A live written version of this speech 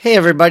Hey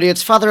everybody,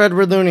 it's Father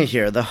Edward Looney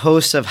here, the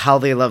host of How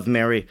They Love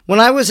Mary. When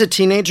I was a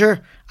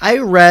teenager, I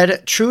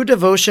read True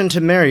Devotion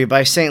to Mary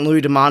by St. Louis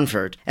de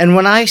Montfort. And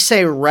when I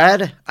say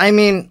read, I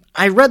mean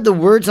I read the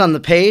words on the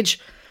page,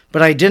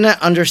 but I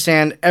didn't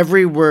understand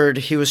every word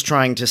he was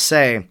trying to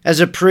say. As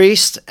a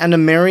priest and a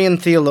Marian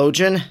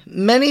theologian,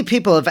 many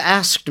people have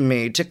asked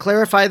me to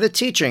clarify the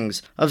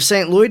teachings of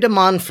St. Louis de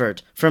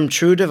Montfort from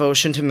True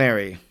Devotion to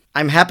Mary.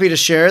 I'm happy to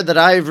share that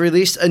I've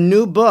released a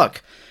new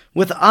book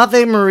with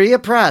Ave Maria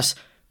Press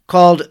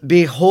called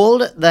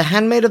Behold the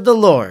Handmaid of the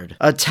Lord,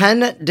 a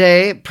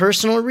 10-day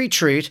personal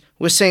retreat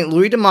with St.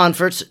 Louis de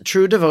Montfort's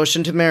True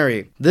Devotion to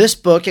Mary. This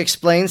book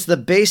explains the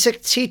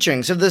basic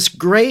teachings of this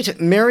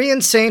great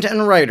Marian saint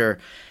and writer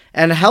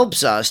and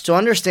helps us to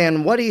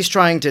understand what he's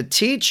trying to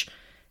teach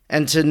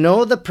and to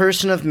know the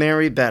person of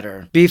Mary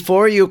better.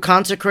 Before you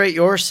consecrate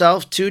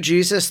yourself to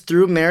Jesus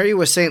through Mary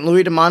with St.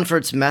 Louis de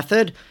Montfort's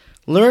method,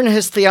 learn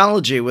his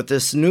theology with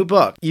this new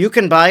book. You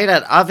can buy it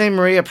at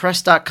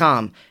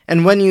AveMariaPress.com,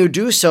 and when you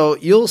do so,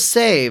 you'll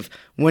save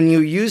when you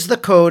use the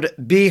code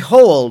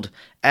BEHOLD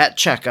at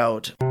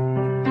checkout.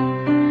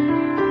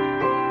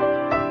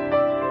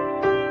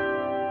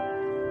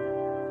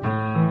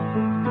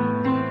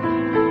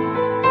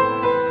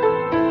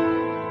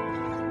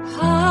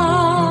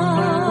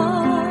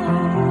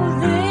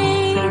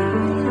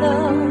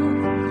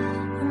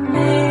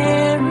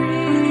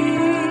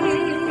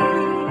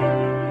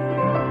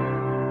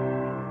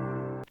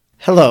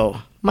 Hello,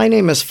 my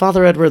name is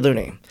Father Edward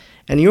Looney,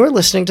 and you are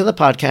listening to the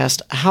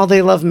podcast How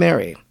They Love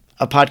Mary,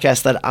 a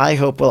podcast that I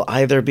hope will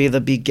either be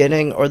the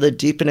beginning or the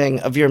deepening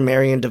of your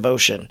Marian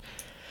devotion.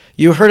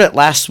 You heard it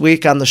last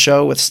week on the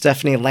show with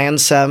Stephanie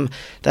Lansem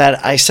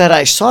that I said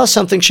I saw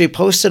something she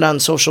posted on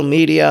social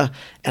media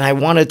and I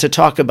wanted to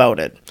talk about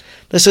it.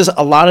 This is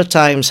a lot of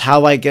times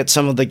how I get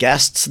some of the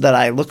guests that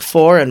I look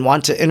for and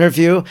want to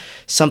interview.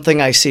 Something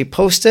I see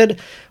posted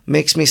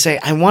makes me say,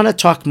 I want to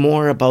talk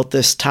more about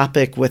this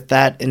topic with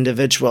that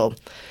individual.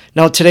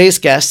 Now, today's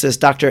guest is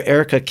Dr.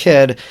 Erica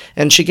Kidd,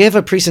 and she gave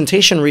a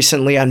presentation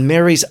recently on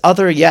Mary's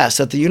Other Yes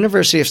at the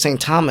University of St.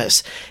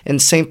 Thomas in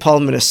St.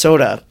 Paul,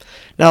 Minnesota.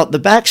 Now, the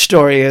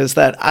backstory is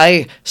that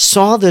I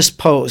saw this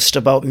post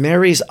about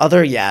Mary's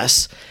Other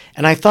Yes,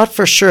 and I thought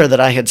for sure that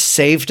I had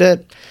saved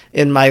it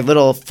in my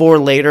little for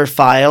later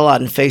file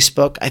on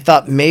Facebook. I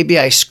thought maybe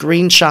I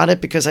screenshot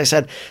it because I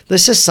said,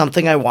 this is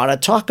something I want to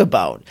talk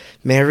about.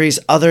 Mary's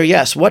Other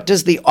Yes. What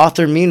does the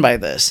author mean by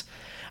this?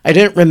 I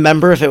didn't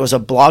remember if it was a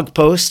blog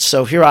post,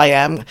 so here I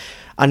am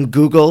on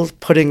Google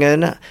putting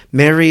in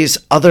Mary's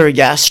Other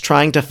Yes,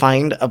 trying to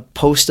find a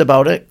post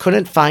about it.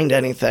 Couldn't find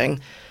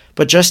anything.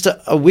 But just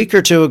a week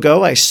or two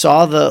ago, I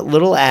saw the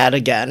little ad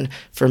again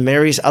for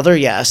Mary's Other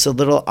Yes, a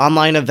little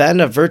online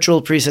event, a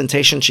virtual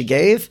presentation she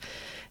gave.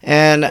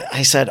 And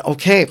I said,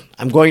 okay,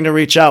 I'm going to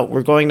reach out.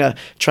 We're going to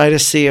try to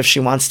see if she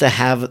wants to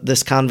have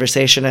this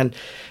conversation. And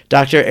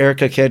Dr.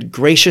 Erica Kidd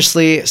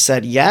graciously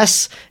said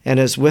yes and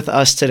is with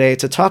us today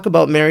to talk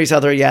about Mary's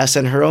Other Yes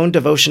and her own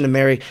devotion to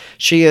Mary.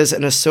 She is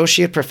an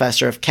associate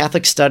professor of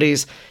Catholic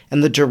Studies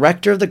and the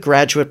director of the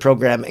graduate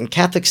program in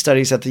Catholic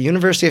Studies at the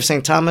University of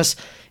St. Thomas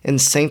in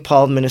St.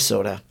 Paul,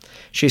 Minnesota.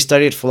 She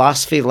studied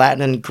philosophy,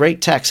 Latin, and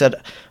great texts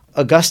at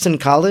Augustine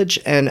College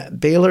and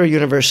Baylor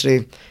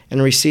University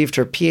and received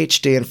her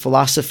PhD in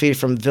philosophy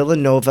from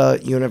Villanova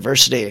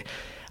University.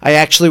 I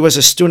actually was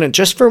a student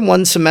just for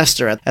one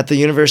semester at the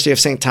University of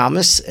St.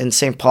 Thomas in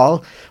St.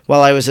 Paul.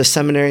 While I was a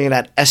seminarian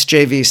at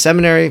SJV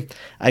Seminary,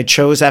 I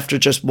chose after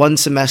just one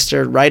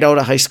semester right out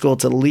of high school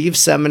to leave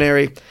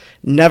seminary.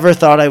 Never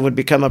thought I would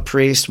become a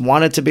priest,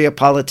 wanted to be a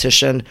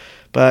politician,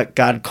 but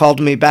God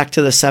called me back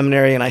to the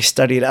seminary and I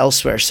studied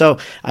elsewhere. So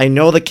I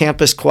know the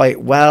campus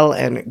quite well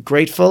and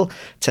grateful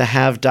to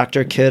have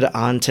Dr. Kidd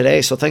on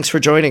today. So thanks for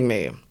joining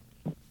me.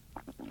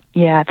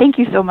 Yeah, thank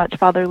you so much,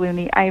 Father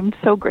Looney. I am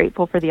so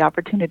grateful for the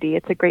opportunity.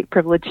 It's a great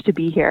privilege to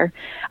be here.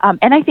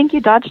 And I think you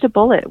dodged a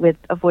bullet with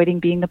avoiding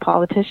being the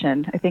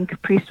politician. I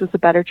think priest was a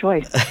better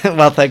choice.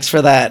 Well, thanks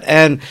for that.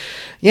 And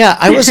yeah,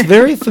 I was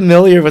very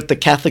familiar with the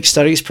Catholic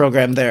Studies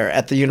program there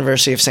at the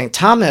University of St.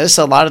 Thomas.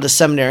 A lot of the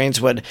seminarians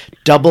would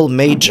double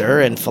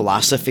major in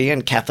philosophy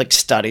and Catholic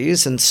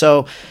Studies. And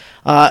so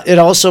it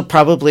also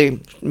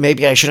probably,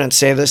 maybe I shouldn't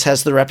say this,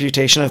 has the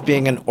reputation of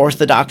being an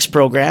orthodox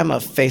program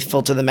of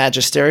faithful to the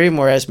magisterium,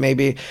 whereas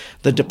maybe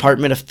the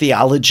Department of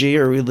Theology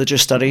or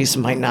Religious Studies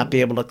might not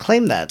be able to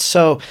claim that.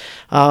 So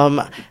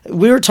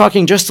we were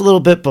talking just a little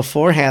bit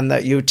beforehand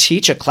that you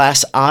teach a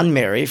class on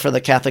Mary for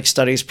the Catholic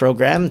Studies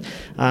program,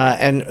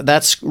 and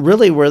that's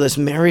really where this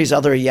Mary's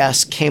Other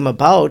Yes came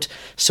about.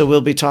 So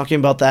we'll be talking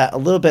about that a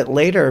little bit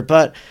later,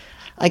 but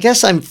I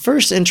guess I'm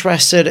first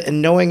interested in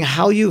knowing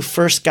how you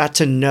first got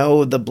to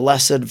know the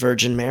Blessed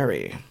Virgin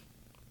Mary.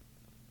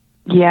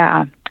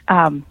 Yeah,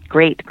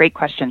 great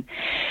question.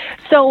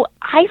 So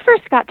I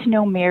first got to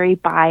know Mary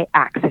by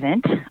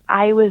accident.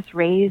 I was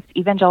raised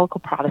evangelical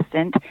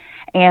Protestant,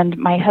 and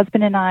my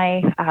husband and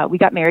I, we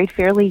got married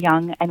fairly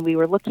young, and we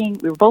were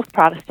both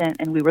Protestant,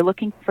 and we were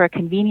looking for a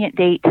convenient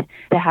date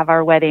to have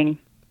our wedding.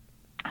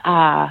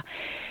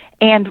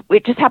 And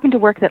it just happened to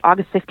work that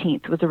August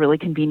 15th was a really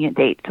convenient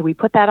date. So we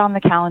put that on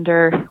the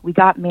calendar. We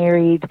got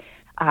married.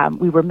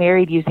 We were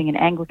married using an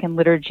Anglican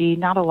liturgy,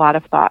 not a lot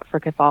of thought for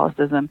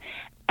Catholicism.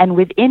 And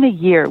within a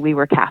year, we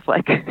were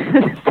Catholic.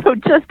 So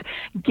just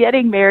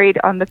getting married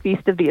on the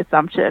Feast of the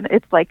Assumption,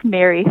 it's like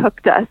Mary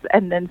hooked us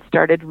and then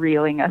started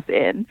reeling us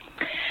in.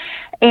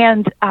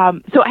 And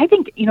so I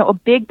think, a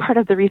big part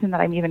of the reason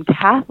that I'm even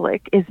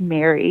Catholic is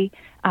Mary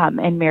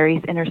and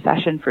Mary's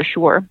intercession for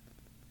sure.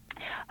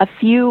 A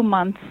few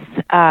months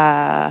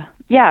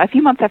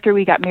after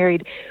we got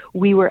married,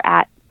 we were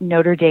at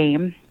Notre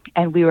Dame,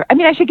 and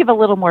I should give a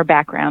little more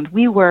background.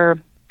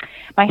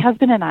 My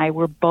husband and I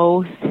were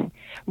both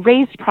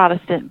raised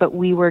Protestant, but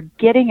we were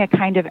getting a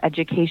kind of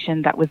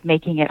education that was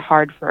making it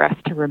hard for us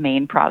to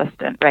remain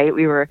Protestant, right?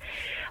 We were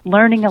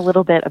learning a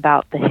little bit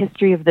about the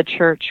history of the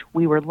church.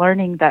 We were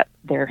learning that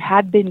there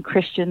had been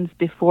Christians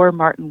before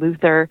Martin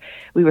Luther.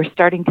 We were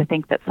starting to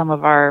think that some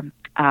of our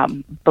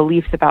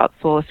beliefs about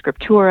sola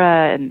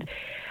scriptura and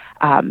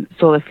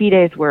sola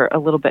fides were a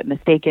little bit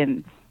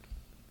mistaken.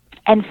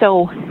 And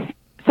so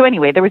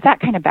anyway, there was that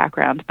kind of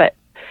background, but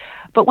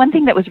one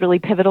thing that was really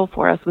pivotal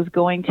for us was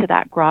going to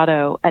that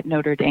grotto at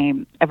Notre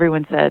Dame.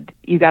 Everyone said,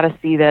 you got to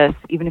see this,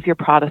 even if you're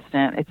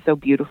Protestant. It's so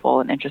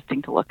beautiful and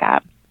interesting to look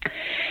at.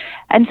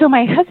 And so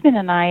my husband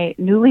and I,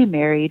 newly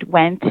married,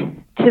 went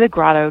to the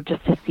grotto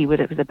just to see what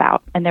it was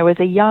about. And there was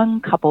a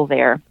young couple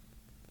there,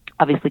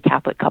 obviously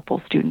Catholic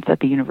couple, students at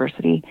the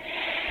university.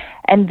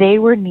 And they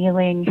were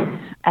kneeling.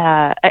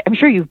 I'm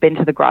sure you've been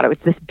to the grotto.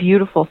 It's this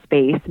beautiful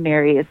space.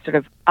 Mary is sort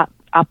of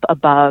up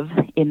above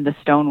in the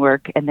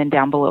stonework, and then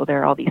down below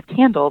there are all these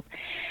candles.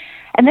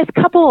 And this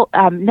couple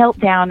knelt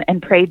down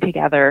and prayed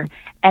together.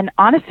 And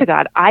honest to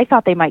God, I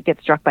thought they might get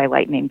struck by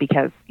lightning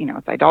because,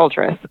 it's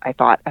idolatrous, I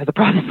thought, as a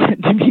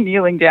Protestant, to be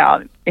kneeling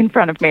down in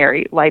front of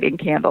Mary, lighting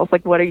candles.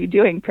 Like, what are you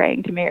doing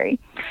praying to Mary?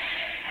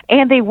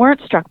 And they weren't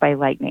struck by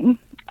lightning,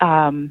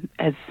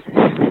 as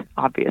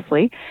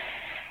obviously.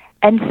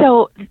 And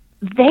so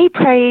they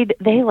prayed,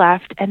 they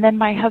left, and then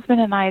my husband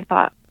and I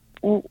thought,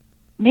 well,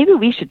 maybe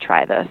we should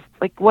try this.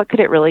 Like, what could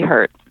it really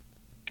hurt?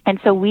 And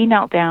so we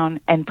knelt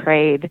down and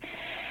prayed,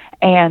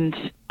 and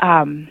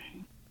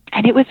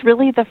it was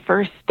really the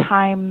first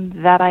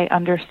time that I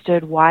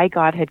understood why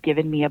God had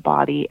given me a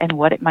body and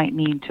what it might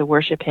mean to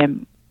worship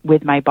Him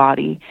with my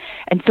body.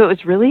 And so it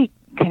was really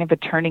kind of a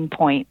turning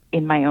point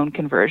in my own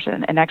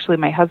conversion. And actually,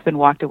 my husband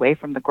walked away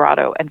from the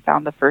grotto and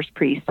found the first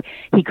priest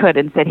he could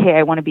and said, "Hey,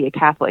 I want to be a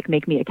Catholic.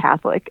 Make me a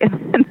Catholic."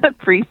 And the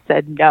priest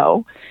said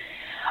no.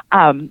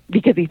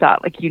 Because he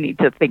thought, you need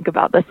to think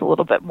about this a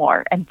little bit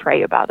more and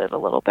pray about it a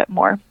little bit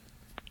more.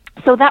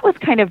 So that was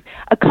kind of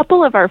a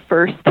couple of our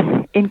first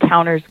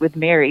encounters with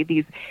Mary,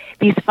 these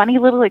funny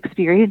little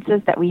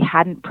experiences that we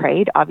hadn't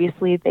prayed.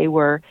 Obviously, they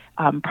were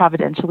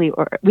providentially,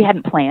 or we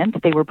hadn't planned.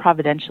 They were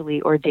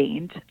providentially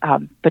ordained,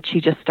 but she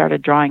just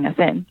started drawing us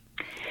in.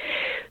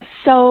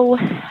 So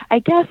I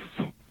guess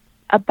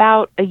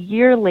about a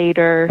year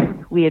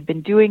later, we had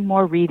been doing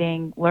more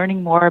reading,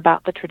 learning more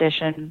about the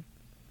tradition,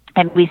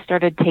 and we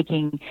started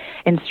taking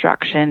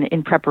instruction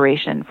in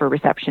preparation for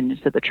reception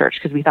into the church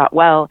because we thought,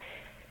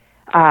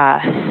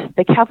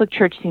 the Catholic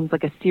Church seems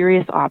like a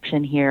serious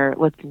option here.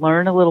 Let's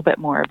learn a little bit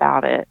more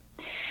about it.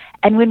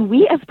 And when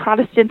we as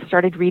Protestants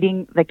started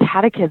reading the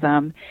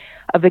Catechism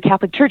of the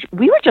Catholic Church,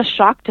 we were just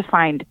shocked to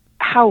find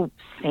how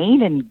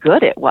sane and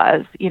good it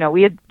was.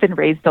 We had been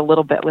raised a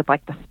little bit with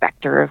the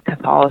specter of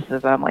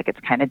Catholicism, it's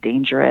kind of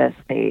dangerous.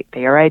 They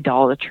are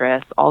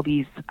idolatrous, all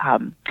these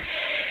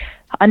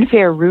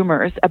unfair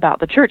rumors about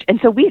the church. And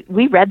so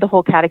we read the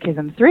whole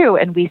catechism through,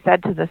 and we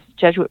said to this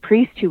Jesuit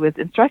priest who was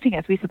instructing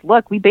us, we said,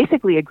 look, we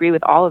basically agree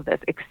with all of this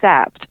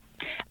except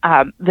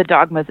the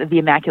dogmas of the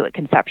Immaculate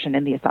Conception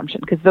and the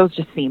Assumption, because those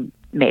just seem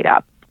made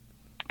up.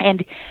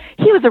 And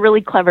he was a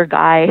really clever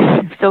guy.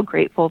 I'm so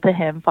grateful to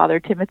him, Father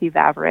Timothy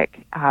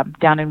Vavrick,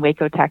 down in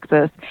Waco,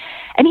 Texas.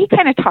 And he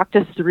kind of talked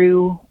us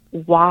through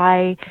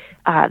why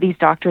these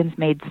doctrines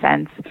made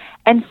sense.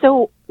 And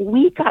so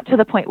we got to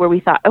the point where we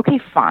thought, okay,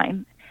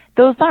 fine.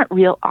 Those aren't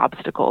real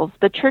obstacles.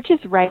 The church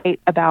is right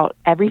about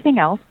everything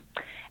else.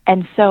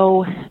 And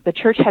so the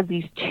church has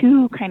these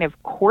two kind of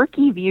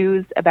quirky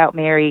views about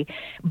Mary,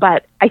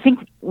 but I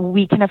think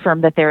we can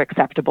affirm that they're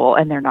acceptable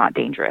and they're not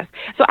dangerous.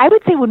 So I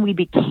would say when we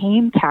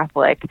became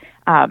Catholic,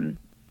 and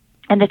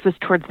this was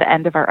towards the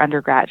end of our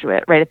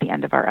undergraduate, right at the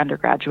end of our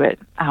undergraduate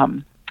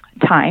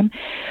time,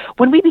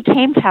 when we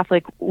became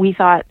Catholic, we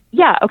thought,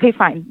 yeah, okay,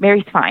 fine,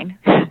 Mary's fine.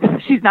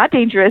 She's not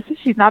dangerous,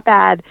 she's not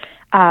bad,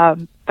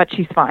 but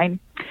she's fine.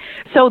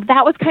 So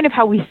that was kind of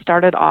how we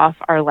started off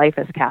our life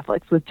as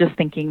Catholics, with just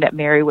thinking that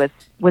Mary was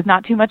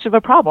not too much of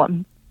a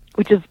problem,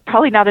 which is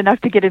probably not enough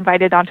to get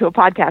invited onto a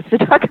podcast to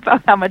talk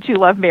about how much you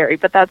love Mary,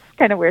 but that's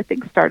kind of where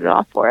things started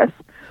off for us.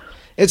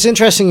 It's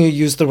interesting you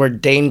use the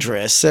word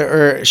dangerous,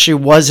 or she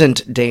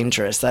wasn't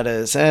dangerous, that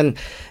is. And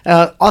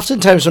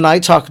oftentimes when I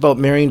talk about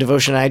Marian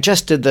devotion, I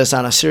just did this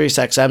on a Sirius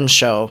XM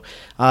show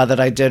that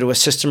I did with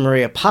Sister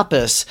Maria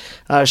Pappas.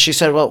 She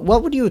said, well,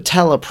 what would you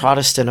tell a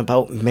Protestant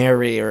about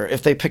Mary? Or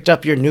if they picked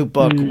up your new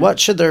book, what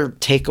should their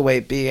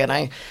takeaway be?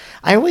 And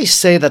I always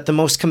say that the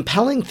most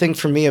compelling thing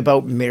for me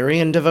about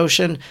Marian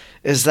devotion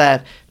is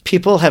that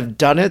people have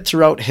done it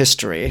throughout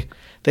history.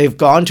 They've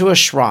gone to a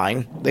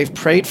shrine, they've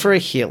prayed for a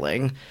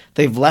healing,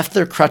 they've left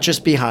their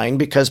crutches behind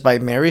because by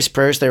Mary's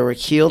prayers they were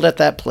healed at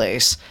that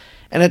place.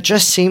 And it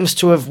just seems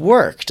to have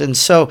worked. And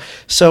so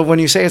when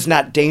you say it's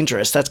not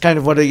dangerous, that's kind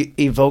of what it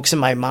evokes in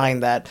my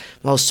mind, that,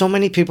 well, so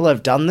many people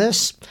have done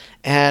this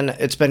and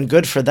it's been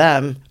good for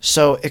them,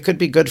 so it could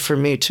be good for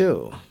me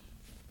too.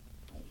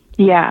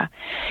 Yeah.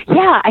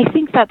 Yeah, I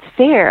think that's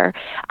fair.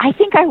 I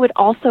think I would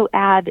also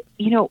add,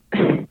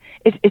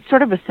 it's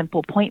sort of a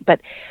simple point,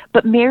 but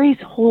Mary's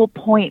whole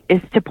point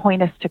is to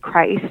point us to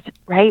Christ,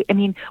 right? I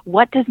mean,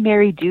 what does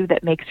Mary do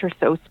that makes her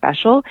so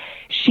special?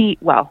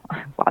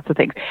 Lots of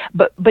things,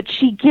 but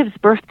she gives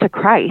birth to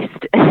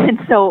Christ. And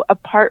so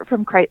apart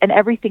from Christ, and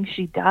everything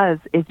she does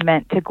is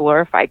meant to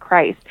glorify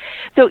Christ.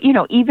 So,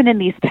 even in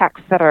these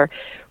texts that are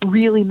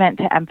really meant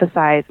to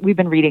emphasize, we've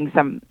been reading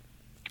some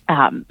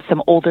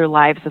older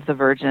Lives of the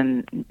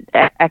Virgin,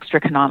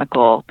 extra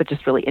canonical, but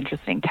just really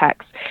interesting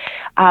texts.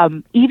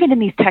 Even in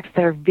these texts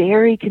that are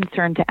very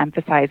concerned to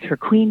emphasize her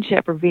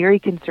queenship, or very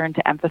concerned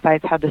to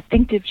emphasize how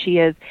distinctive she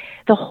is,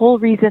 the whole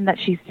reason that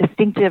she's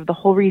distinctive, the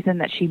whole reason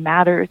that she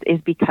matters is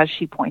because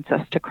she points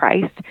us to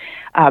Christ.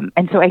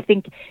 And so I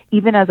think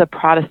even as a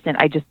Protestant,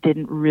 I just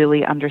didn't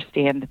really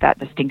understand that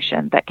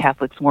distinction, that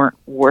Catholics weren't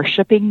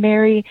worshiping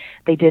Mary.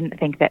 They didn't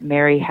think that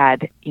Mary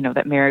had,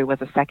 that Mary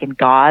was a second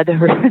God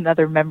or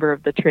another member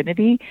of the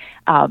Trinity,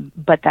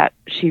 but that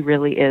she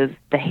really is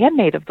the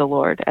handmaid of the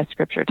Lord, as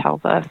Scripture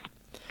tells us.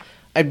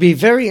 I'd be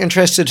very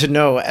interested to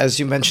know, as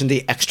you mentioned,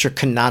 the extra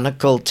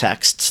canonical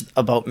texts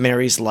about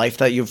Mary's life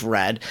that you've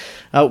read.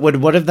 Would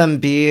one of them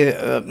be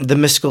The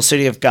Mystical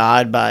City of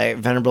God by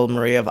Venerable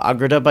Maria of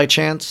Agreda by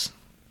chance?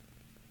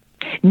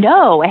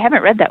 No, I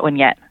haven't read that one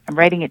yet. I'm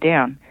writing it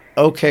down.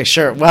 Okay,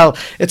 sure. Well,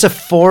 it's a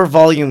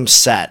 4-volume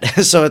set,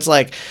 so it's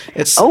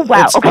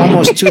Okay.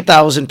 almost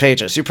 2,000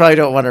 pages. You probably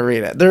don't want to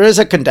read it. There is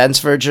a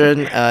condensed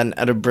version, an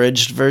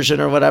abridged version,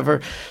 or whatever.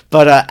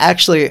 But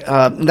actually,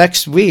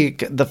 next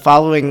week, the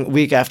following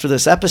week after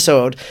this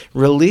episode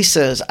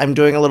releases, I'm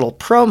doing a little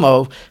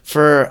promo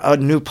for a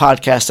new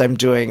podcast I'm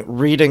doing,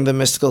 Reading the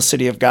Mystical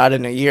City of God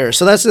in a Year.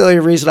 So that's the only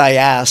reason I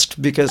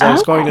asked, because I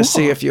was going to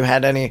see if you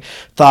had any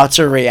thoughts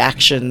or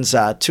reactions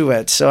to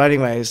it. So,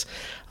 anyways.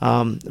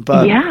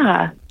 But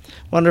yeah,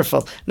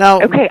 wonderful.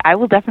 Now, okay, I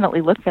will definitely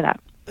look for that.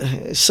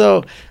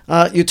 So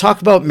you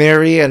talk about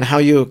Mary and how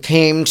you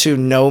came to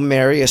know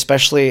Mary,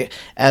 especially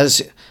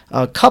as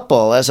a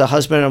couple, as a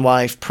husband and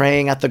wife,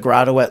 praying at the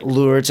grotto at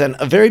Lourdes, and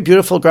a very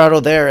beautiful grotto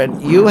there.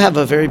 And you have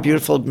a very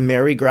beautiful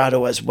Mary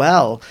grotto as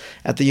well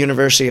at the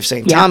University of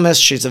St. Thomas.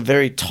 She's a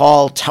very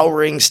tall,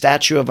 towering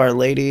statue of Our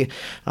Lady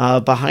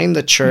behind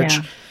the church.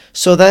 Yeah.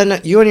 So then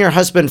you and your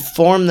husband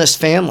form this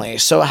family.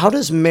 So how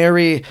does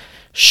Mary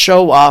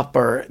show up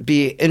or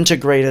be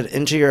integrated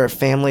into your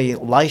family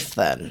life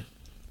then?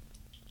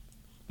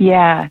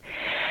 Yeah.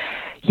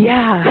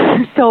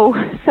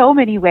 So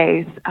many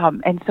ways,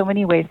 and so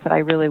many ways that I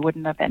really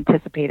wouldn't have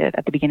anticipated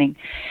at the beginning.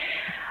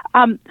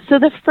 So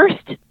the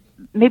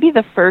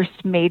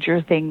first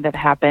major thing that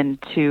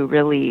happened to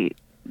really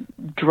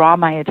draw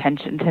my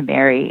attention to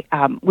Mary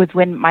was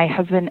when my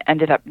husband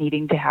ended up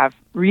needing to have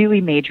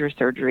really major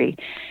surgery.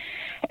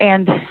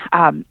 And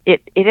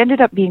it ended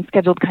up being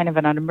scheduled kind of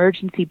on an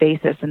emergency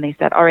basis. And they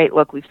said, all right,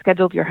 look, we've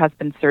scheduled your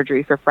husband's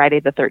surgery for Friday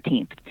the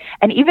 13th.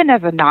 And even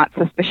as a not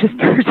suspicious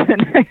person,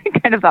 I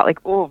kind of thought like,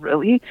 oh,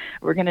 really?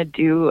 We're going to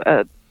do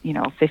a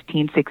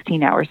 15,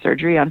 16-hour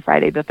surgery on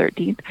Friday the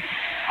 13th.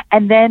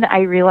 And then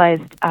I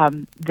realized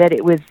that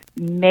it was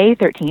May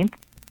 13th.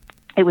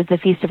 It was the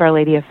Feast of Our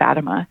Lady of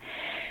Fatima.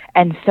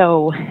 And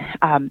so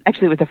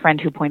actually it was a friend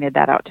who pointed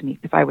that out to me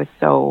because I was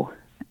so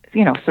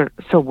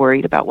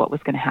worried about what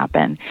was going to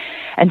happen.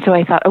 And so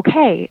I thought,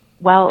 okay,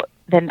 well,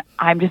 then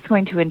I'm just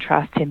going to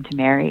entrust him to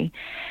Mary.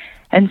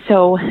 And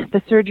so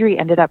the surgery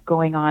ended up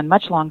going on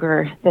much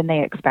longer than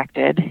they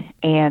expected.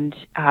 And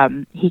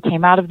he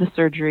came out of the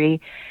surgery,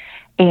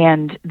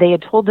 and they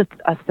had told us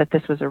that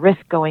this was a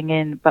risk going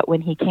in. But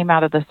when he came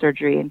out of the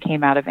surgery and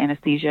came out of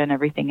anesthesia and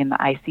everything in the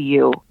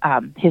ICU,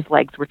 his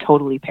legs were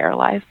totally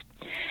paralyzed.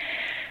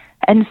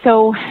 And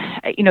so,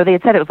 they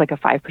had said it was like a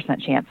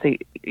 5% chance. So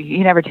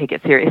you never take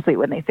it seriously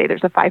when they say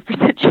there's a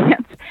 5%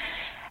 chance.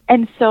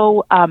 And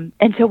so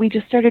we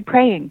just started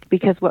praying,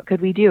 because what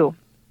could we do?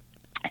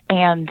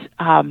 And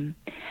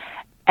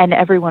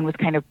everyone was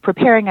kind of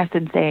preparing us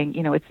and saying,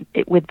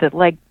 with the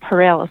leg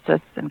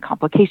paralysis and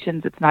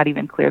complications, it's not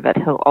even clear that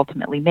he'll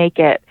ultimately make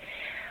it.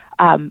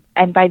 And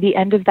by the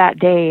end of that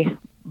day,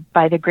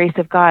 by the grace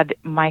of God,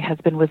 my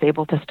husband was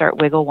able to start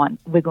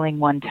wiggling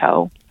one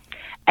toe.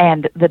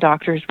 And the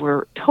doctors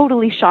were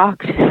totally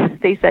shocked.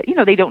 They said,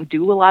 they don't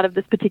do a lot of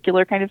this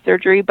particular kind of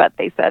surgery, but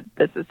they said,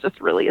 this is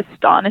just really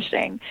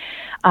astonishing.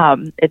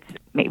 It's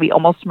maybe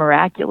almost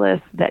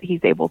miraculous that he's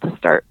able to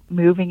start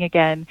moving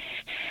again.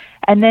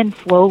 And then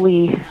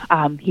slowly,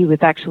 he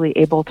was actually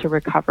able to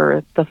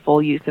recover the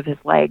full use of his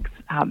legs,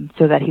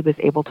 so that he was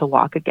able to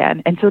walk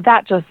again. And so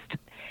that just,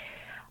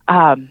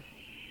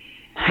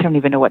 I don't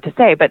even know what to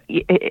say, but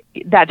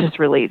that just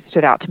really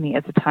stood out to me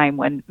as a time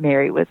when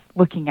Mary was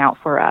looking out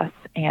for us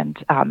and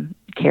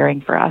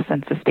caring for us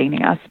and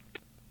sustaining us.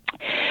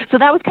 So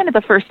that was kind of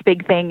the first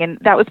big thing, and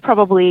that was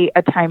probably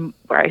a time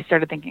where I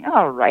started thinking,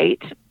 all right,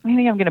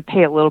 maybe I'm going to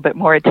pay a little bit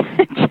more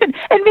attention,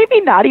 and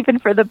maybe not even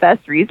for the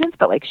best reasons,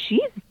 but like,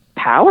 she's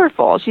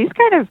powerful. She's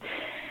kind of,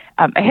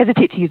 I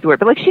hesitate to use the word,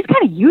 but like, she's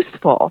kind of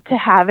useful to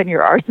have in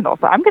your arsenal,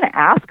 so I'm going to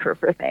ask her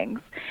for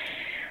things.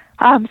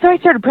 So I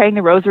started praying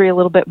the rosary a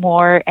little bit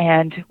more,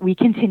 and we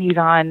continued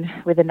on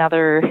with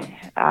another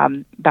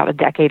about a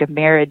decade of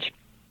marriage.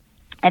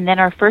 And then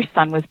our first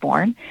son was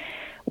born,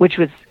 which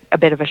was a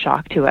bit of a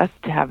shock to us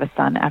to have a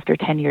son after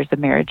 10 years of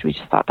marriage. We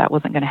just thought that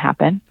wasn't going to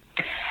happen.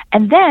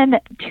 And then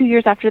 2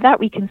 years after that,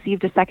 we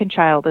conceived a second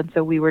child, and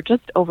so we were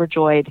just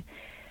overjoyed.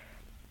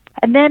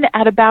 And then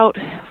at about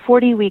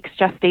 40 weeks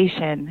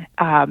gestation,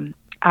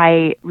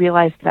 I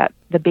realized that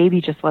the baby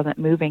just wasn't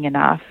moving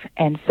enough.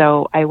 And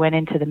so I went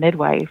into the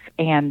midwife,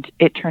 and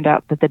it turned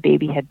out that the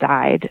baby had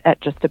died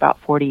at just about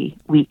 40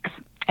 weeks,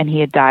 and he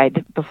had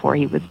died before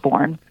he was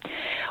born,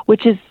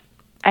 which is,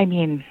 I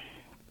mean,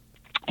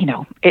 you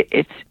know,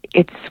 it's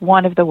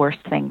one of the worst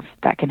things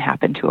that can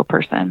happen to a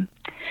person.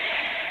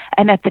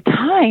 And at the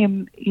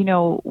time, you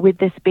know, with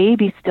this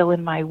baby still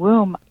in my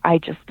womb, I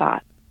just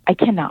thought, I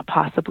cannot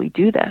possibly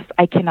do this.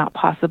 I cannot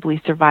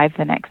possibly survive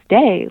the next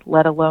day,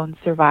 let alone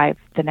survive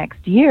the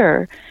next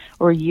year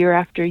or year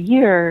after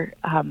year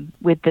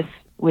with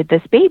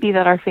this baby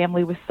that our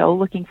family was so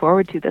looking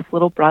forward to, this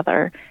little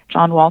brother,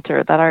 John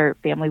Walter, that our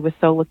family was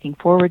so looking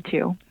forward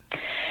to.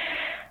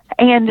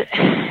 And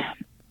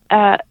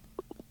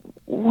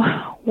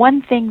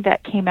one thing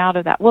that came out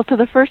of that, well, so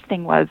the first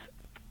thing was,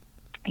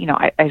 you know,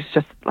 I was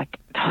just like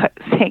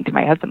saying to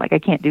my husband, like, I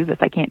can't do this.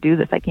 I can't do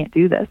this. I can't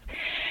do this.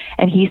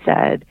 And he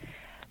said,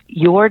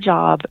 your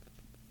job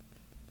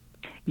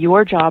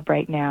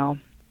right now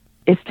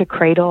is to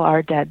cradle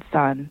our dead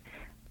son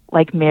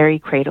like Mary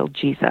cradled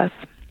Jesus.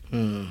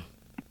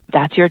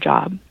 That's your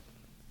job.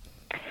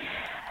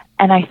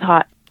 And I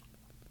thought,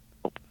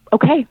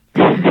 okay,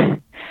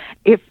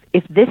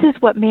 if this is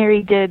what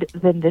Mary did,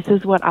 then this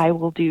is what I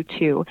will do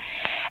too.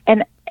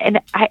 And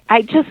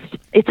I just,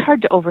 it's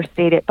hard to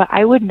overstate it, but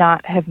I would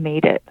not have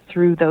made it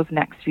through those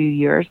next few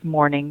years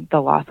mourning the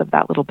loss of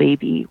that little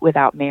baby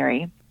without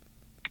Mary.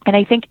 And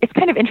I think it's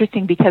kind of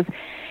interesting because,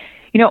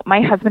 you know,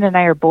 my husband and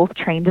I are both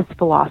trained as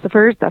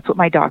philosophers. That's what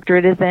my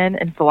doctorate is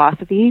in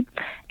philosophy.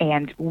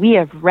 And we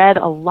have read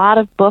a lot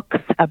of books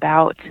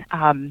about,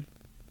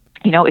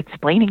 you know,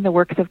 explaining the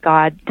works of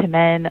God to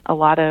men, a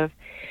lot of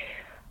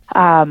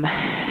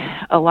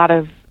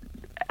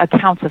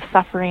accounts of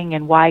suffering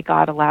and why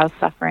God allows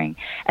suffering.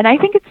 And I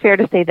think it's fair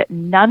to say that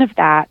none of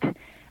that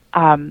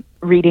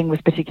reading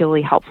was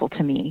particularly helpful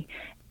to me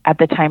at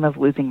the time of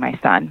losing my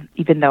son,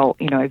 even though,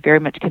 you know, I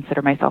very much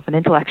consider myself an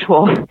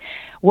intellectual.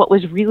 What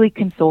was really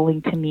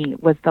consoling to me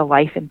was the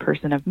life and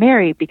person of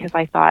Mary, because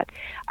I thought,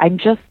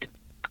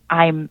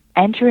 I'm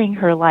entering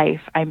her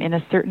life. I'm in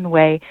a certain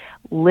way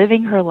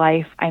living her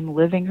life. I'm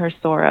living her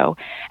sorrow.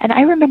 And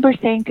I remember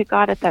saying to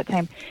God at that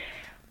time,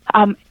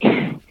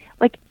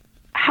 like,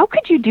 how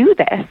could you do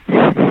this?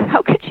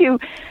 How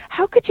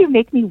could you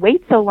make me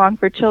wait so long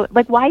for children?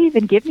 Like, why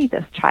even give me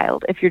this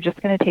child if you're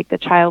just going to take the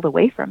child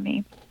away from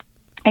me?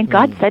 And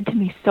God said to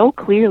me so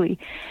clearly,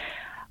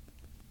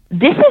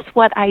 this is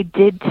what I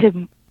did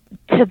to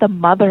the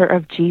mother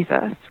of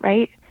Jesus,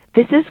 right?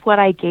 This is what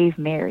I gave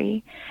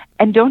Mary.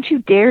 And don't you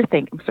dare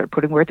think, I'm sort of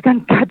putting words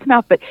in God's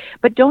mouth,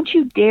 but don't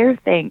you dare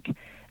think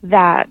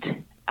that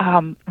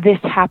this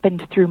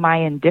happened through my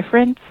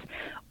indifference,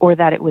 or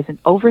that it was an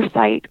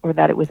oversight, or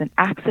that it was an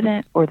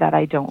accident, or that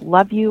I don't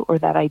love you, or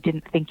that I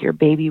didn't think your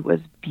baby was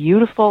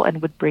beautiful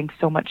and would bring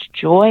so much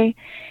joy.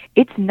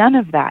 It's none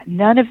of that.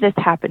 None of this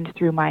happened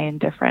through my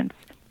indifference.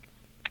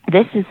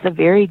 This is the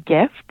very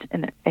gift,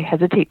 and I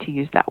hesitate to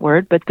use that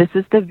word, but this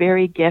is the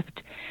very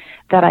gift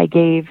that I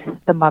gave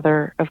the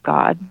Mother of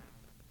God.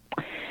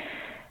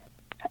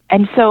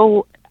 And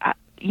so,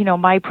 you know,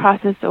 my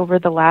process over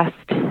the last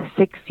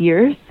 6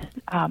 years,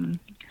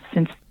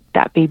 since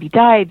that baby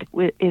died,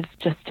 is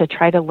just to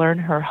try to learn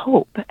her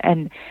hope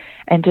and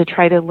to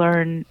try to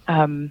learn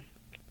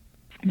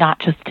not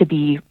just to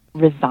be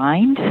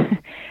resigned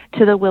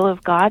to the will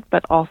of God,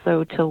 but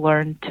also to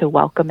learn to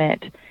welcome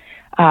it.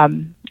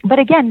 But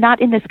again, not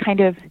in this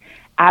kind of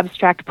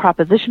abstract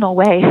propositional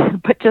way,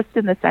 but just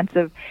in the sense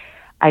of,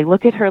 I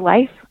look at her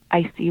life,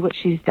 I see what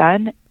she's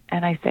done,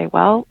 and I say,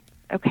 well,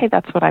 okay,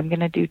 that's what I'm going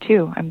to do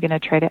too. I'm going to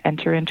try to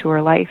enter into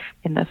her life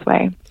in this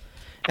way.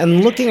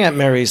 And looking at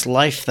Mary's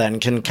life then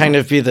can kind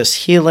of be this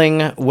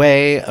healing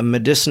way, a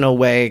medicinal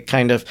way,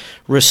 kind of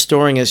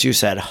restoring, as you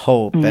said,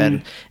 hope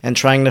and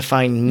trying to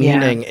find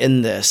meaning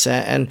in this.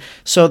 And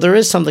so there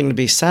is something to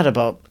be said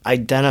about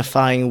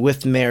identifying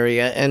with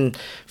Mary. And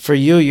for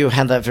you, you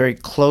had that very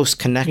close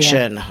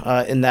connection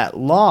in that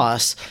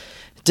loss.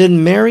 Did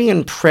Mary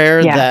in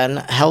prayer then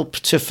help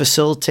to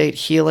facilitate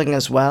healing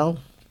as well?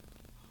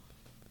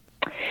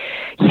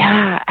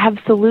 Yeah,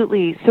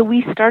 absolutely. So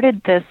we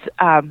started this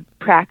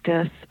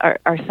practice.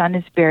 Our son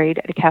is buried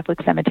at a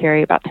Catholic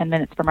cemetery about 10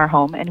 minutes from our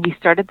home, and we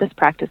started this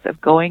practice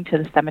of going to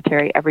the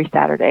cemetery every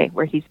Saturday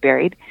where he's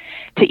buried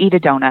to eat a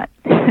donut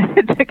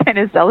to kind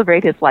of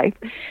celebrate his life.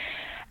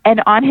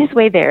 And on his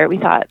way there, we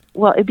thought,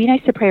 well, it'd be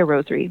nice to pray a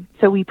rosary.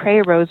 So we pray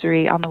a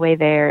rosary on the way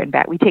there and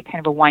back. We take kind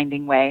of a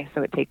winding way,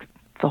 so it takes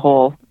the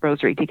whole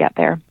rosary to get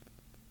there.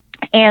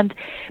 And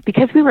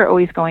because we were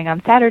always going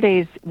on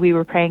Saturdays, we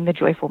were praying the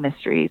joyful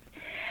mysteries.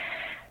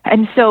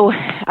 And so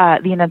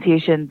the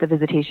Annunciation, the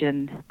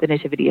Visitation, the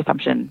Nativity,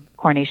 Assumption,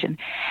 Coronation.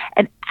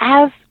 And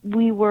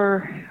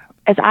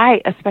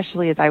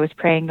especially as I was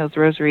praying those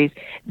rosaries,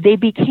 they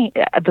became,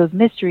 those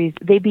mysteries,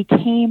 they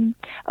became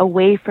a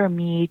way for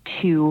me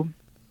to,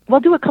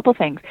 do a couple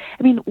things.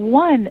 I mean,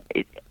 one,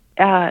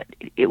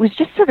 it was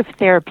just sort of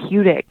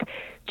therapeutic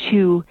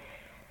to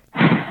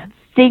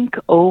think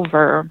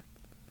over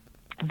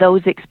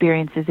those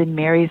experiences in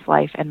Mary's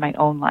life and my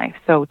own life.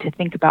 So to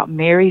think about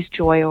Mary's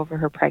joy over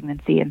her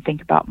pregnancy and think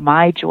about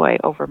my joy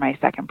over my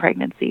second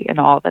pregnancy and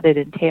all that it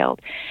entailed.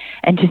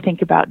 And to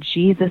think about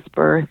Jesus'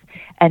 birth,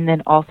 and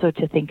then also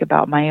to think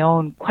about my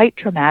own quite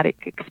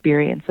traumatic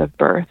experience of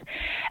birth.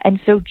 And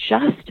so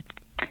just,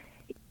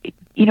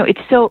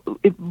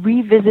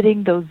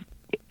 revisiting those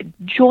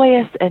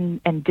joyous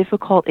and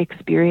difficult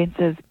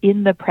experiences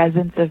in the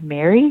presence of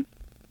Mary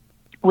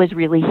was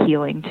really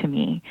healing to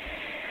me.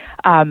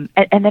 And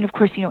then, of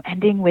course,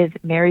 ending with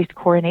Mary's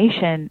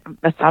coronation,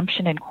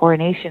 Assumption and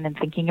coronation, and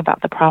thinking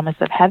about the promise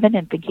of heaven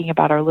and thinking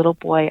about our little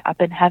boy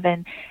up in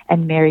heaven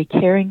and Mary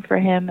caring for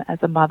him as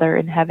a mother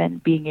in heaven,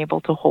 being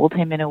able to hold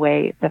him in a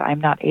way that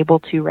I'm not able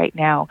to right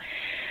now.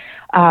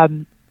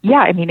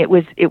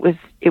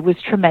 It was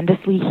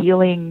tremendously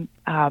healing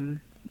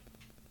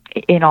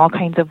in all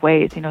kinds of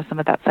ways. Some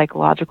of that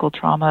psychological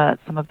trauma,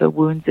 some of the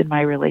wounds in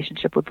my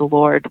relationship with the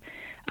Lord,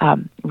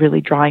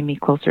 really drawing me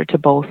closer to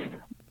both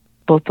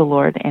the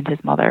Lord and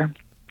his mother.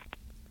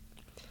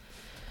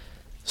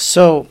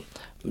 So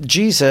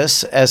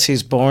Jesus, as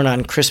he's born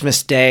on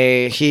Christmas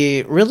Day,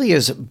 he really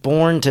is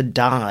born to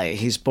die.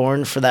 He's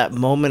born for that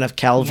moment of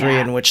Calvary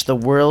in which the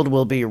world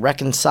will be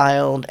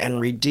reconciled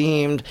and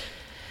redeemed.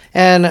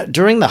 And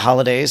during the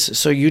holidays,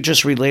 so you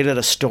just related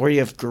a story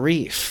of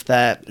grief,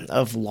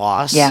 of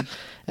loss. Yeah.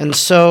 And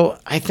so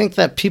I think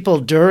that people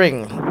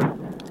during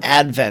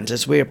Advent,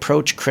 as we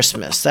approach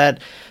Christmas, that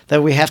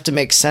we have to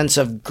make sense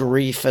of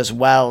grief as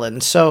well.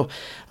 And so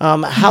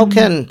how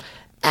can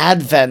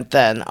Advent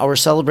then, our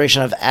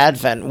celebration of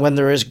Advent, when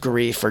there is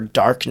grief or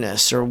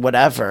darkness or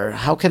whatever,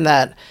 how can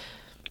that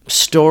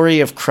story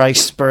of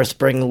Christ's birth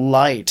bring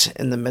light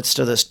in the midst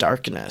of this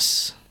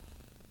darkness?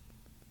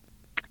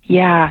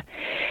 Yeah,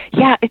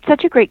 it's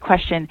such a great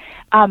question.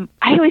 I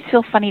always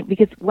feel funny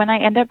because when I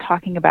end up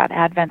talking about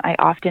Advent, I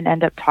often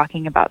end up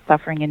talking about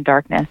suffering and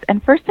darkness.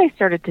 And first I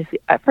felt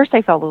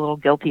a little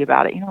guilty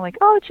about it,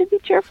 it should be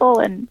cheerful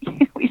and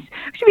we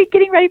should be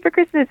getting ready for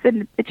Christmas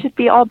and it should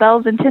be all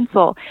bells and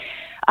tinsel.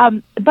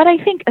 But I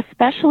think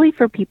especially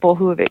for people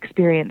who have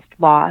experienced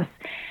loss,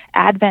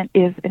 Advent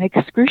is an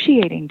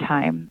excruciating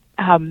time.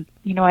 I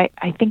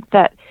think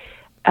that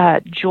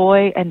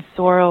joy and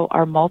sorrow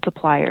are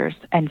multipliers.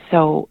 And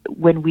so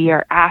when we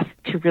are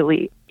asked to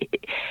really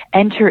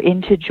enter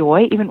into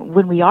joy, even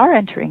when we are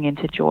entering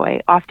into joy,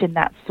 often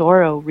that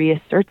sorrow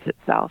reasserts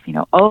itself.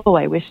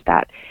 I wish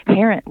that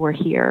parent were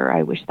here, or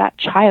I wish that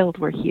child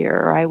were here,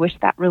 or I wish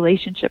that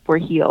relationship were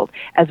healed,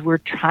 as we're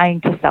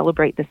trying to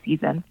celebrate the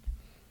season.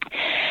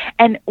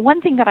 And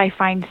one thing that I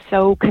find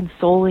so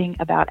consoling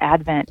about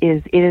Advent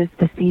is it is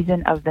the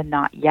season of the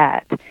not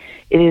yet.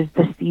 It is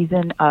the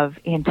season of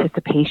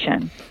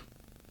anticipation.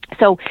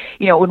 So,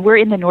 when we're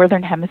in the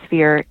Northern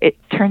Hemisphere, it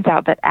turns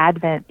out that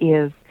Advent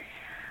is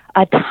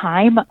a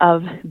time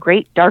of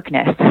great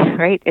darkness,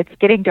 right? It's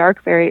getting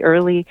dark very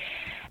early.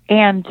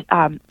 And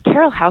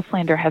Carol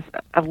Houselander has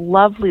a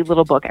lovely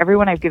little book.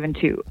 Everyone I've given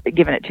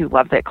it to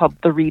loves it, called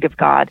The Reed of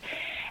God.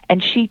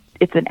 And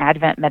it's an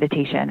Advent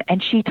meditation,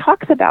 and she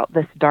talks about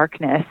this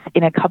darkness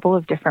in a couple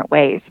of different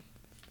ways.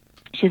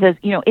 She says,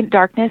 in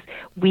darkness,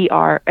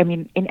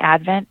 in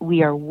Advent,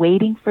 we are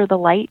waiting for the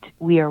light.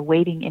 We are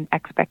waiting in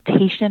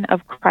expectation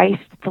of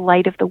Christ, the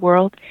light of the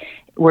world.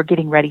 We're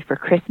getting ready for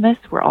Christmas.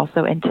 We're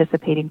also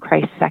anticipating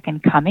Christ's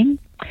second coming.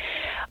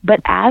 But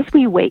as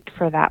we wait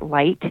for that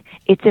light,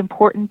 it's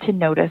important to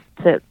notice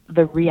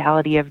the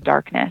reality of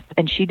darkness.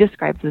 And she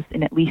describes this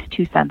in at least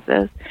two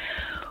senses.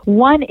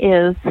 One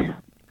is,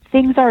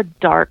 things are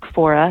dark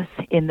for us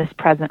in this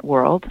present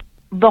world,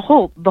 the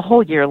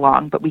whole year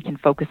long, but we can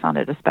focus on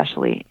it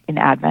especially in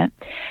Advent.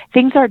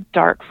 Things are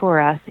dark for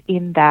us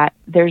in that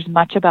there's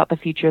much about the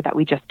future that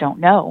we just don't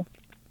know,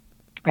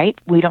 right?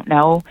 We don't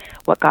know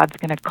what God's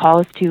going to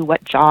call us to,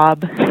 what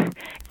job,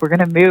 if we're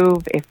going to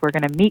move, if we're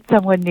going to meet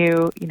someone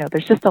new.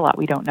 There's just a lot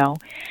we don't know.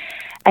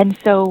 And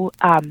so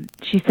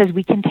she says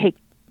we can take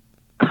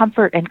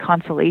comfort and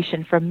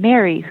consolation from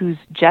Mary, who's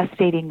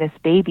gestating this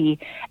baby.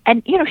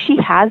 And, she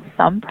has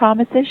some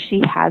promises.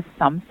 She has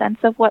some sense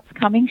of what's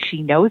coming.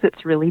 She knows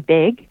it's really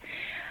big.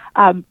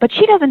 But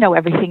she doesn't know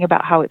everything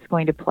about how it's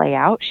going to play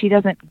out. She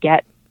doesn't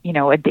get,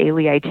 a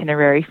daily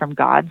itinerary from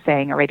God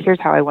saying, all right,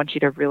 here's how I want you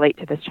to relate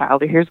to this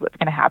child, or here's what's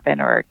going to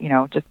happen, or,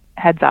 just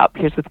heads up,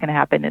 here's what's going to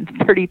happen in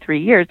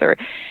 33 years, or,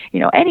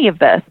 any of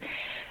this.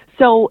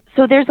 So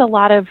there's a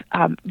lot of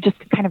just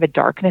kind of a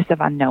darkness of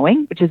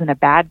unknowing, which isn't a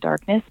bad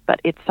darkness, but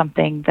it's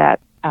something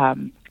that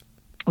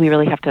we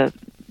really have to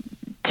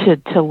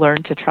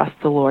learn to trust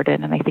the Lord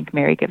in. And I think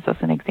Mary gives us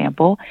an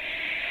example.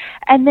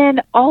 And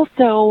then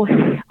also,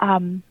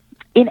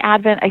 in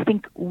Advent, I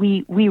think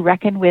we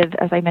reckon with,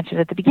 as I mentioned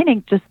at the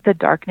beginning, just the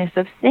darkness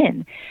of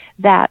sin,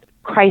 that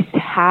Christ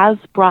has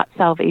brought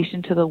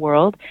salvation to the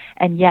world,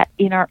 and yet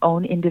in our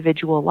own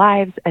individual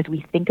lives, as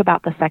we think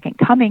about the second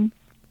coming,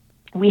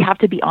 we have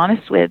to be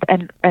honest with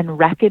and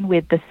reckon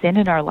with the sin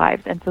in our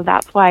lives. And so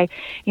that's why,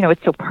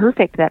 it's so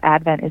perfect that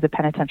Advent is a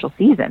penitential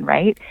season,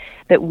 right?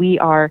 That we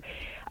are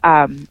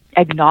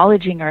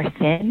acknowledging our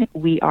sin,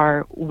 we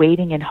are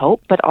waiting in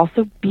hope, but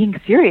also being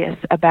serious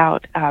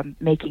about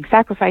making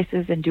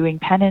sacrifices and doing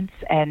penance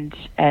and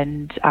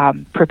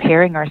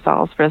preparing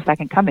ourselves for the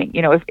second coming.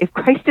 If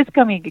Christ is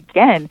coming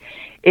again,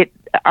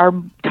 our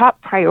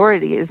top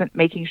priority isn't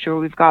making sure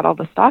we've got all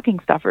the stocking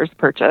stuffers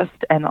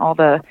purchased and all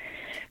the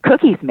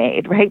cookies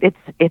made, right?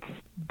 It's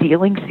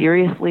dealing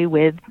seriously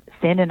with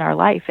sin in our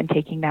life and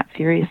taking that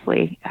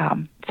seriously.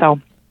 I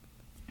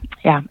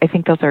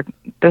think those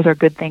are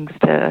good things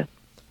to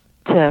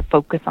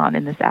focus on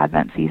in this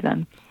Advent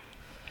season.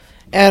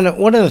 And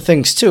one of the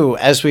things, too,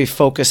 as we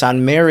focus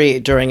on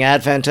Mary during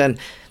Advent, and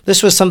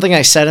this was something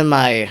I said in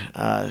my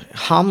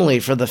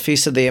homily for the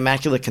Feast of the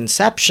Immaculate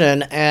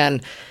Conception,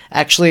 and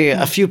actually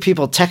a few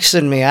people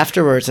texted me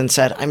afterwards and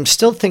said, I'm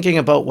still thinking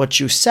about what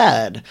you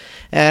said.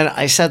 And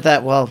I said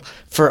that, well,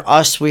 for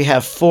us, we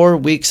have 4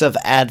 weeks of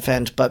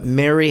Advent, but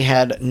Mary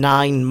had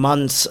 9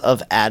 months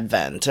of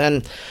Advent.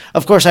 And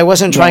of course, I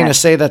wasn't trying to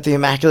say that the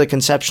Immaculate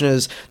Conception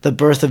is the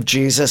birth of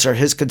Jesus or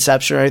his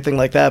conception or anything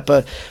like that.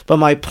 But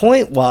my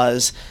point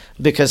was,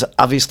 because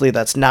obviously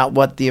that's not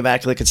what the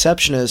Immaculate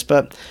Conception is,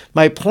 but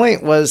my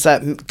point was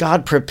that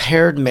God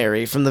prepared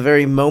Mary from the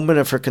very moment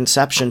of her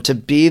conception to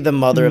be the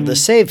mother of the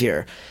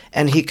Savior,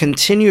 and he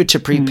continued to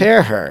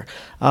prepare her.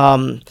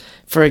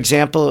 For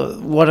example,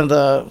 one of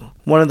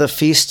the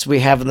feasts we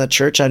have in the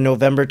church on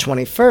November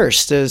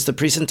 21st is the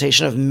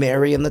presentation of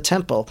Mary in the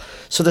temple.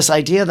 So this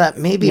idea that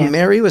maybe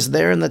Mary was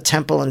there in the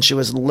temple and she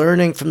was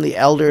learning from the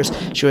elders,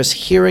 she was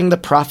hearing the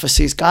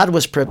prophecies. God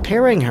was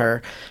preparing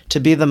her to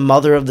be the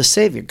mother of the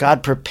Savior.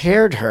 God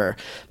prepared her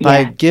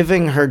by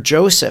giving her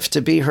Joseph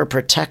to be her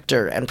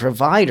protector and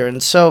provider.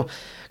 And so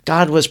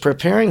God was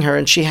preparing her,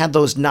 and she had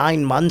those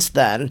 9 months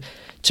then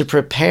to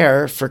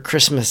prepare for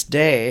Christmas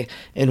Day,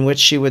 in which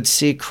she would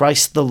see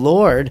Christ the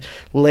Lord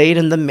laid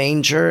in the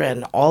manger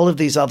and all of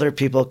these other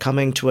people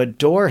coming to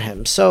adore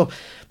him. So,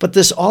 but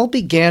this all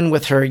began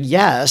with her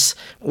yes,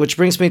 which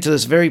brings me to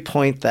this very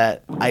point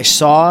that I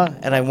saw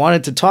and I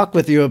wanted to talk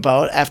with you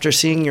about after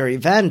seeing your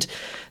event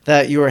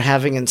that you were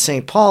having in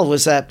St. Paul,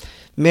 was that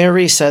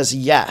Mary says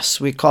yes.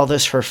 We call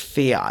this her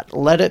fiat.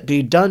 Let it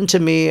be done to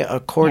me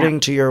according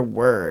to your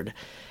word.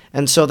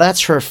 And so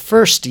that's her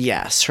first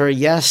yes, her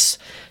yes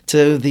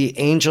to the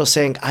angel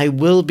saying, I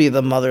will be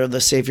the mother of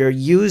the Savior.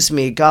 Use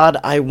me, God.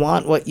 I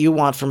want what you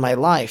want for my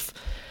life.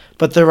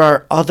 But there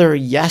are other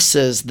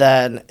yeses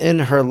then in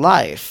her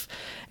life.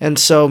 And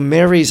so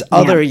Mary's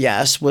other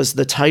yes was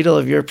the title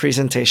of your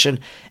presentation.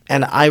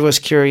 And I was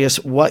curious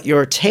what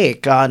your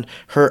take on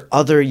her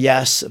other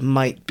yes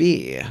might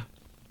be.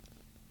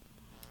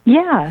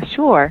 Yeah,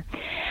 sure.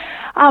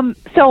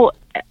 So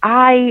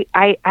I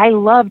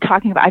love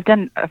talking about, I've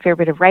done a fair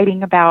bit of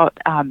writing about,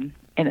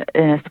 in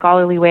a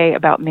scholarly way,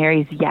 about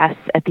Mary's yes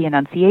at the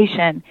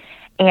Annunciation.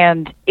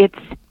 And it's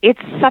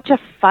such a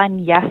fun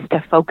yes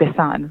to focus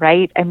on,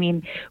 right? I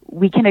mean,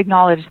 we can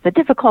acknowledge the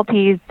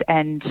difficulties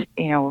and,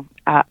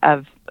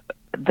 of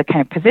the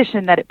kind of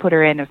position that it put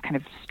her in. It was kind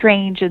of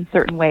strange in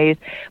certain ways.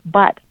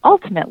 But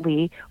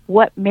ultimately,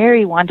 what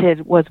Mary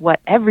wanted was what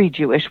every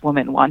Jewish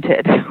woman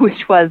wanted,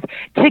 which was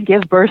to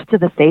give birth to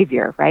the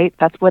Savior, right?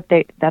 That's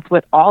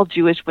what all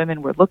Jewish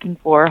women were looking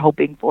for,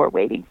 hoping for,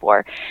 waiting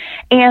for.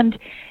 And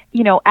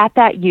at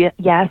that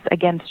yes,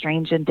 again,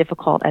 strange and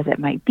difficult as it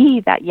might be,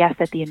 that yes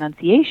at the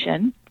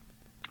Annunciation,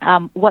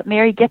 what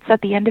Mary gets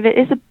at the end of it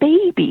is a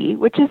baby,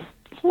 which is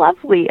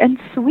lovely and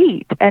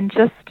sweet and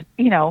just,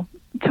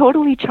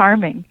 totally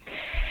charming.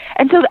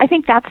 And so I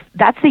think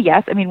that's the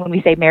yes. I mean, when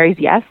we say Mary's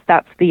yes,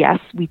 that's the yes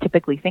we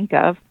typically think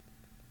of.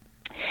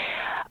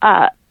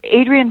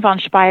 Adrienne von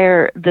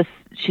Speyr,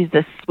 she's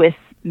a Swiss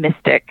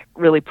mystic,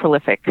 really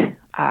prolific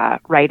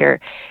writer.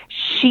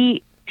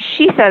 She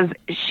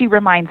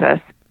reminds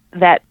us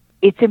that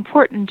it's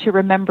important to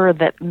remember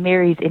that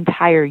Mary's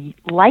entire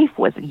life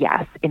was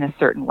yes in a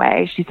certain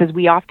way. She says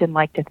we often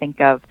like to think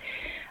of,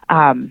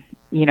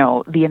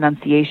 the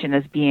Annunciation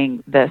as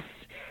being this,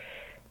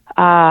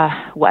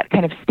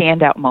 kind of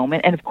standout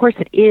moment. And of course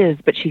it is,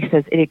 but she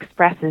says it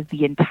expresses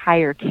the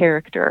entire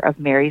character of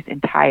Mary's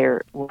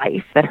entire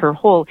life, that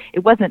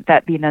it wasn't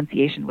that the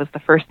Annunciation was the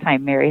first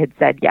time Mary had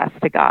said yes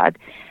to God.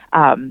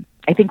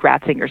 I I think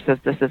Ratzinger says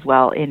this as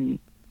well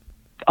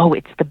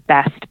it's the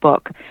best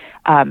book,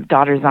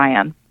 Daughter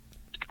Zion.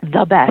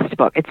 The best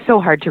book. It's so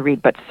hard to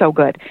read, but so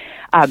good.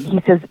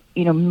 He says,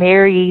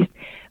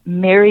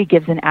 Mary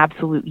gives an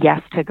absolute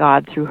yes to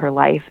God through her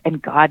life,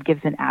 and God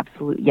gives an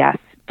absolute yes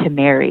to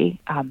Mary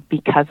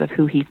because of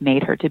who he's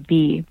made her to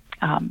be.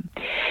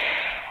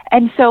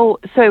 And so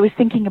I was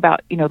thinking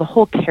about, the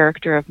whole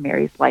character of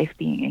Mary's life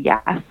being a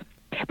yes.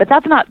 But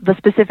that's not the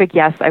specific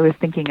yes I was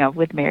thinking of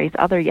with Mary's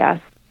other yes.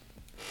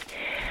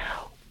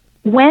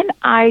 When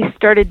I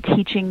started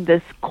teaching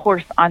this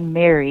course on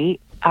Mary,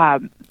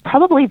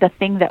 probably the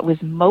thing that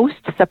was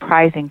most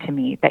surprising to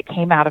me that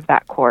came out of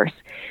that course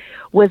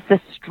was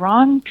the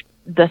strong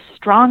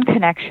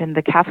connection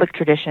the Catholic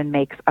tradition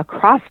makes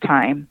across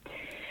time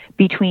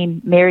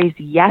between Mary's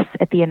yes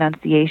at the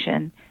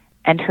Annunciation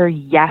and her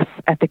yes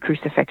at the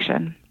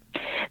crucifixion.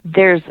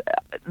 There's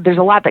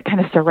a lot that kind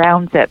of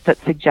surrounds it that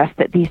suggests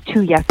that these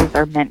two yeses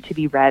are meant to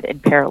be read in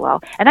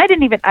parallel. And I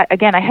hadn't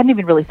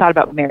even really thought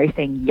about Mary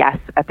saying yes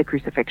at the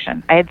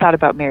crucifixion. I had thought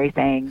about Mary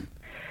saying,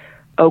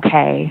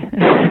 okay,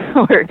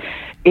 or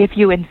if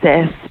you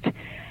insist.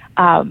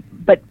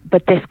 But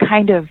this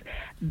kind of,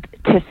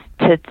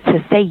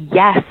 to say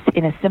yes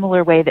in a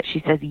similar way that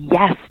she says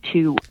yes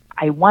to,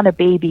 I want a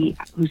baby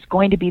who's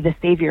going to be the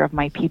savior of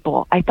my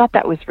people. I thought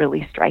that was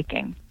really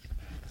striking.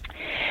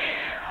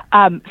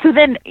 So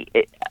then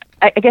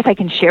I guess I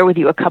can share with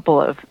you a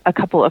couple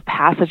of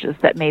passages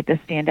that made this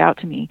stand out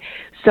to me.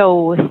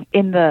 So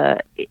in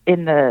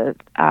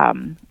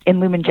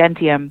Lumen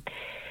Gentium,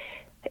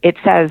 it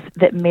says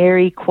that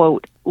Mary,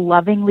 quote,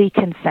 lovingly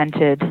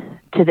consented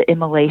to the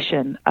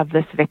immolation of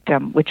this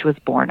victim which was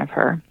born of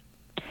her.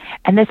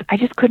 And this, I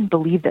just couldn't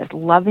believe this,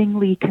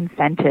 lovingly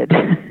consented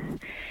to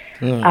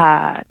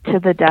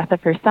the death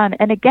of her son.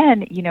 And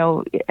again,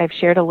 I've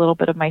shared a little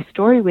bit of my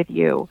story with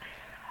you.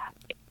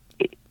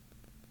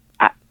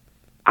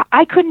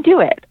 I couldn't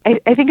do it.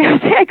 I think I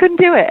would say I couldn't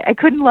do it. I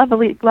couldn't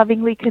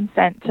lovingly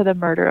consent to the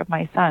murder of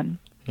my son.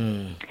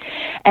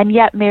 And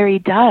yet Mary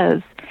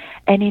does.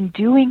 And in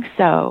doing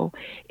so,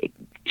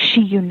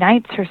 she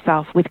unites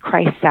herself with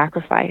Christ's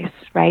sacrifice,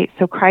 right?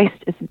 So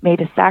Christ is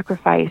made a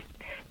sacrifice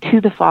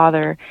to the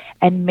Father,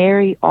 and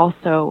Mary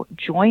also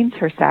joins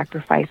her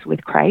sacrifice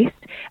with Christ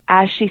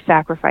as she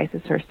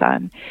sacrifices her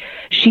son.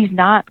 She's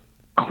not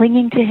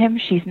clinging to him.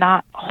 She's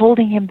not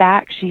holding him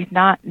back. She's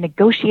not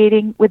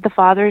negotiating with the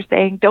Father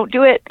saying, don't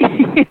do it.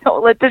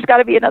 There's got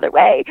to be another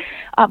way.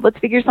 Let's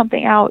figure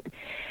something out.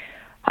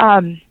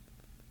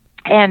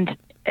 And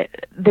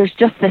there's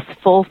just this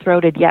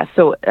full-throated yes.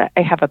 So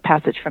I have a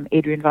passage from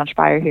Adrienne von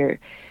Speyer here.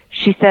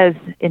 She says,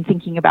 in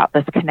thinking about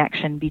this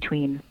connection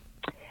between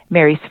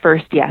Mary's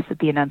first yes at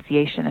the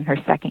Annunciation and her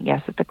second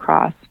yes at the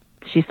cross,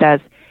 she says,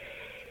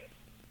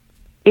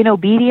 in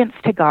obedience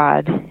to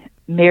God,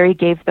 Mary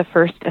gave the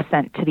first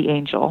assent to the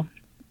angel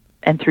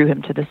and through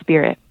him to the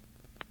Spirit.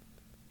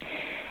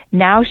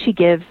 Now she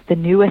gives the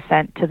new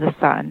assent to the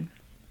Son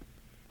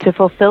to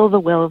fulfill the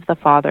will of the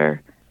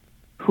Father,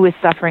 who is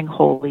suffering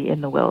wholly in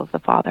the will of the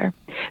Father.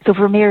 So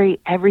for Mary,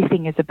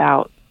 everything is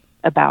about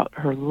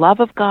her love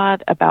of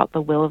God, about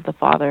the will of the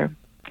Father.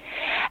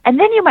 And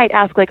then you might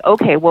ask,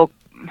 okay, well,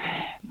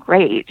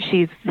 great.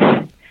 She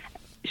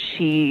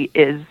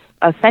is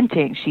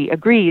assenting. She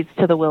agrees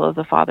to the will of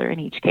the Father in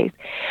each case.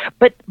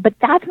 But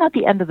that's not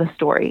the end of the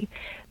story.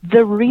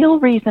 The real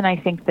reason I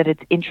think that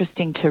it's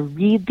interesting to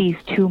read these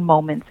two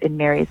moments in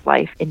Mary's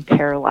life in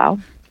parallel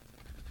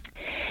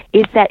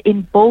is that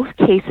in both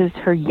cases,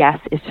 her yes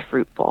is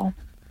fruitful.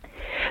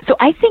 So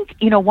I think,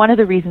 one of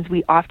the reasons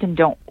we often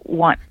don't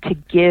want to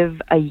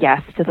give a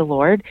yes to the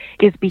Lord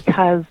is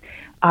because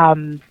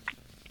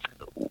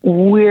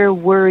we're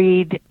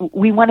worried.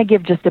 We want to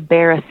give just a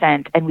bare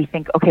assent, and we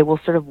think, okay, we'll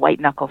sort of white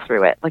knuckle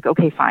through it.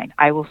 Okay, fine,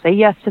 I will say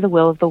yes to the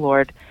will of the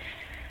Lord,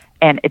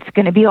 and it's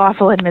going to be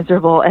awful and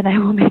miserable, and I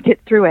will make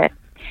it through it.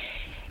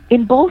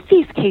 In both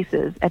these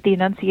cases, at the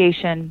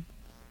Annunciation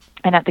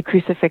and at the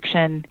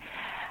crucifixion,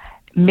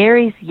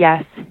 Mary's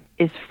yes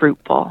is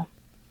fruitful.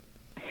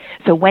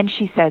 So when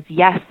she says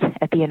yes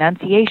at the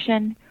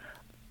Annunciation,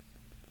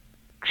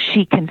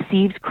 she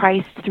conceives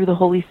Christ through the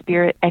Holy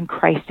Spirit, and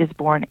Christ is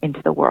born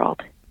into the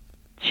world.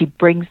 She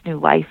brings new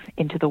life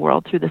into the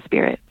world through the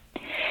Spirit.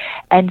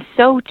 And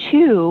so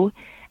too,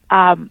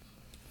 at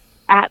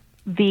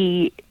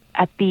the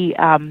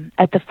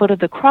foot of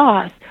the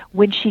cross,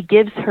 when she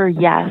gives her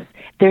yes,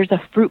 there's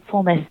a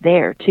fruitfulness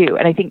there too.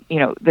 And I think,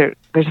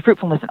 there's a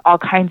fruitfulness in all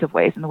kinds of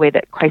ways, in the way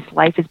that Christ's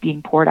life is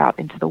being poured out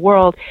into the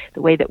world,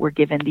 the way that we're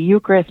given the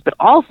Eucharist, but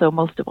also,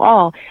 most of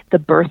all, the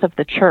birth of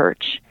the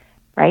church,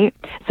 right?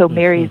 So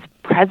Mary's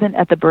present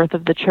at the birth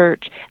of the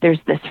church. There's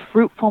this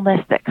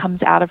fruitfulness that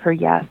comes out of her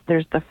yes.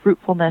 There's the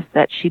fruitfulness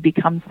that she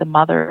becomes the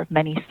mother of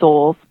many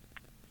souls.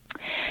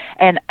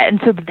 And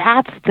so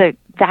that's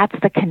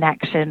the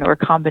connection or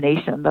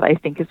combination that I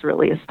think is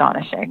really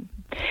astonishing.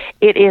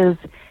 It is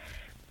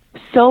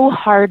so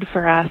hard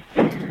for us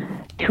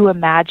to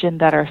imagine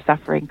that our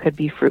suffering could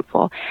be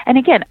fruitful. And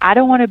again, I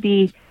don't want to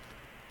be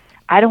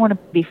I don't want to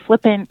be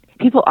flippant.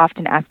 People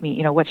often ask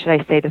me, what should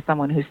I say to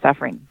someone who's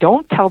suffering?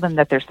 Don't tell them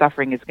that their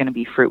suffering is going to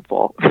be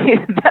fruitful.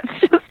 That's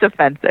just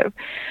offensive.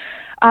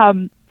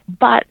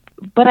 But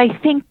I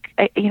think,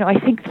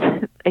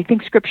 I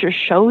think Scripture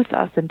shows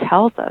us and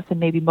tells us, and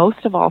maybe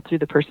most of all through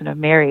the person of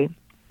Mary,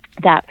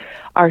 that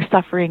our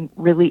suffering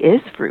really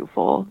is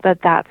fruitful,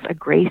 that's a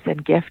grace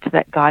and gift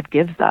that God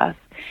gives us.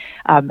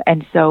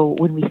 And so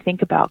when we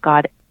think about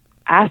God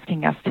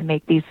asking us to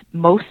make these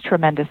most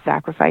tremendous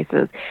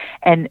sacrifices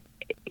and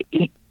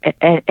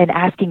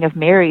asking of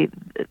Mary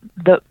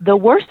the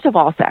worst of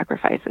all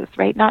sacrifices,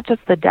 right? Not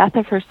just the death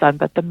of her son,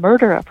 but the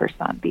murder of her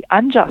son, the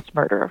unjust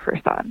murder of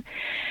her son.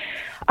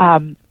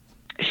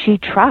 She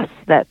trusts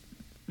that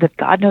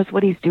God knows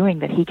what he's doing,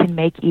 that he can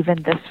make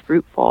even this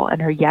fruitful,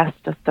 and her yes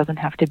just doesn't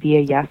have to be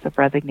a yes of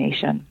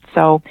resignation.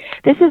 So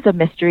this is a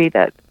mystery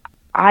that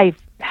I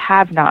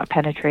have not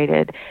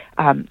penetrated.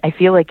 I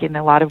feel like in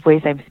a lot of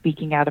ways I'm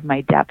speaking out of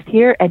my depth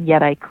here, and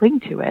yet I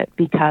cling to it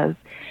because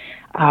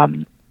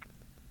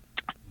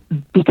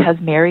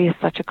Mary is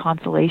such a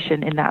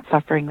consolation in that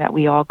suffering that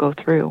we all go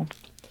through.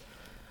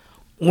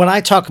 When I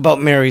talk about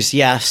Mary's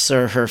yes,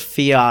 or her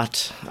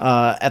fiat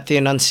at the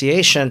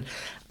Annunciation,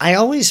 I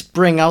always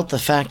bring out the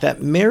fact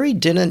that Mary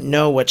didn't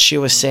know what she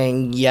was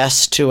saying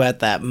yes to at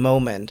that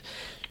moment.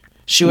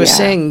 She was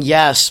saying,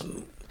 yes,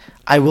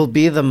 I will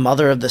be the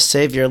mother of the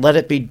Savior. Let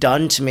it be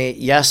done to me.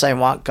 Yes, I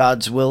want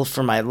God's will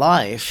for my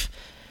life.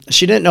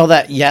 She didn't know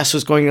that yes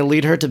was going to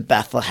lead her to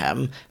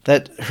Bethlehem,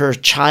 that her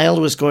child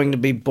was going to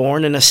be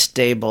born in a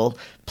stable,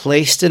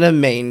 placed in a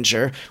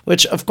manger,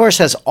 which of course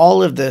has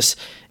all of this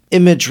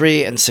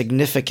imagery and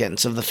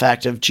significance of the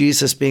fact of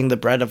Jesus being the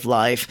bread of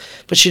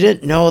life. But she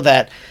didn't know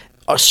that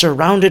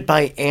surrounded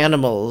by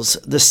animals,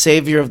 the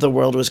Savior of the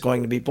world was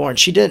going to be born.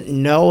 She didn't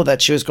know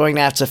that she was going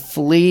to have to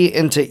flee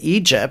into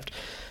Egypt.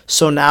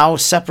 So now,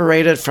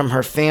 separated from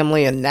her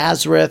family in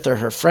Nazareth or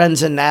her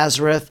friends in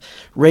Nazareth,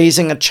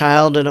 raising a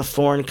child in a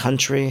foreign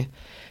country,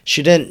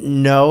 she didn't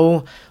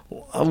know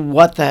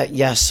what that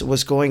yes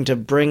was going to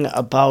bring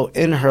about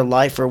in her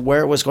life, or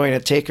where it was going to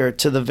take her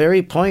to the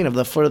very point of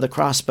the foot of the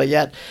cross. But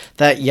yet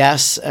that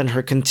yes and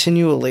her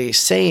continually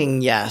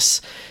saying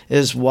yes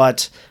is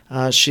what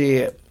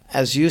she,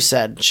 as you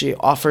said, she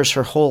offers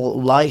her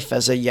whole life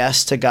as a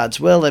yes to God's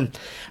will. And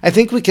I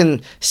think we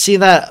can see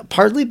that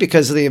partly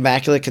because of the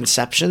Immaculate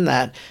Conception,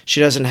 that she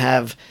doesn't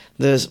have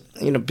this,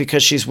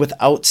 because she's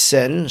without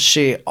sin,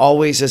 she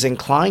always is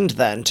inclined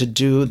then to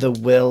do the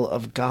will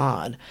of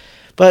God.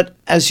 But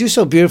as you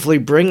so beautifully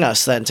bring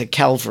us then to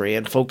Calvary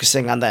and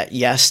focusing on that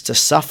yes to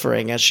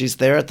suffering as she's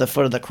there at the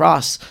foot of the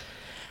cross,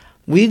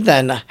 we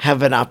then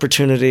have an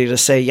opportunity to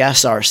say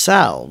yes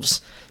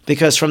ourselves.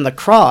 Because from the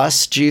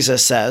cross,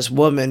 Jesus says,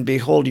 "Woman,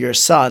 behold your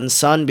son.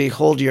 Son,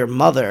 behold your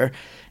mother."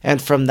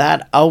 And from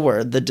that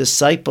hour, the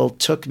disciple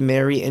took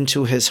Mary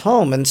into his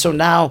home. And so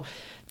now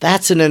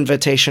that's an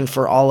invitation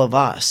for all of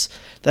us,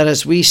 that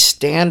as we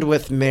stand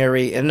with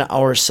Mary in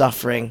our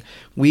suffering,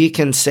 we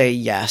can say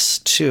yes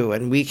too.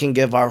 And we can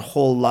give our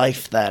whole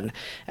life then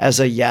as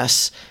a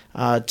yes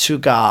to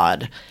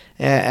God.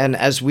 And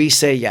as we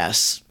say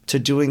yes to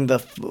doing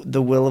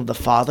the will of the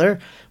Father,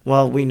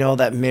 well, we know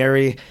that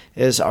Mary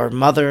is our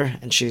mother,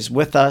 and she's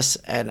with us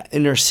and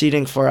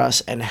interceding for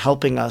us and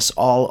helping us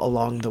all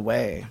along the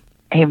way.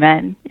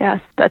 Amen.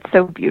 Yes, that's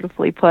so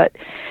beautifully put.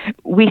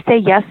 We say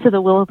yes to the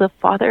will of the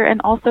Father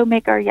and also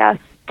make our yes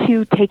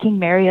to taking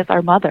Mary as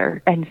our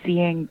mother and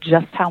seeing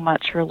just how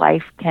much her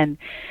life can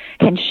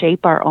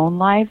shape our own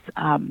lives,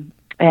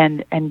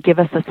 and give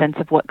us a sense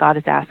of what God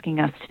is asking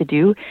us to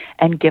do,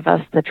 and give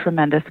us the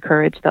tremendous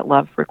courage that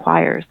love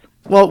requires.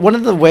 Well, one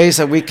of the ways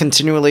that we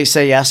continually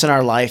say yes in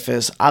our life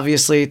is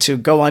obviously to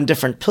go on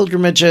different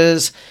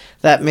pilgrimages,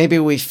 that maybe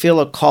we feel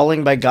a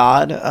calling by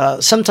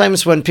God.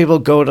 Sometimes when people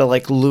go to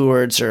like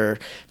Lourdes or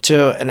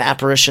to an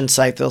apparition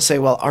site, they'll say,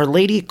 well, Our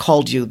Lady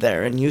called you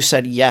there and you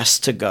said yes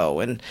to go.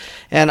 And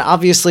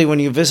obviously when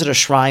you visit a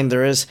shrine,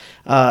 there is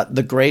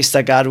the grace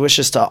that God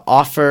wishes to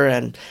offer.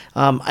 And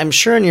I'm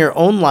sure in your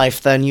own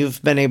life then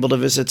you've been able to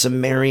visit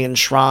some Marian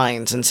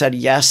shrines and said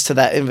yes to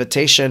that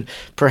invitation,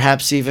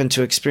 perhaps even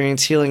to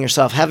experience healing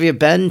yourself. Have you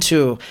been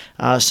to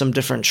some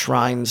different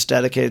shrines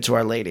dedicated to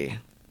Our Lady?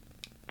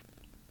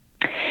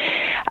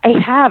 I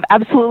have,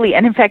 absolutely.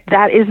 And in fact,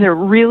 that is a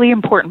really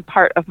important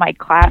part of my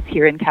class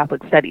here in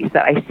Catholic Studies,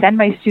 that I send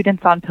my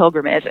students on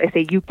pilgrimage. I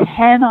say, you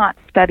cannot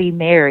study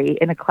Mary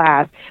in a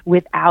class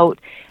without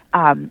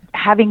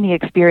having the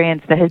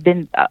experience that has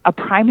been a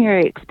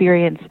primary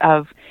experience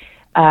of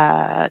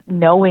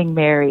knowing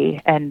Mary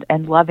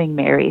and loving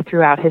Mary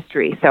throughout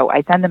history. So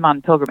I send them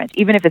on pilgrimage,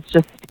 even if it's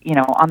just,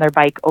 on their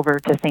bike over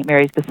to St.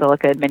 Mary's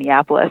Basilica in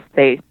Minneapolis.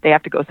 They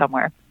have to go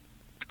somewhere.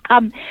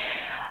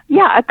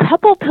 Yeah, a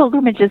couple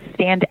pilgrimages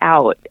stand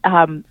out.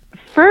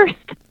 First,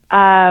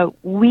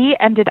 we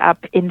ended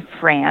up in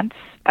France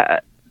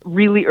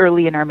really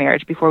early in our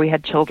marriage, before we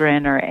had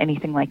children or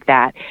anything like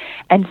that.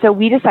 And so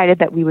we decided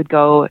that we would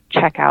go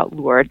check out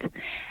Lourdes.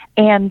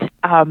 And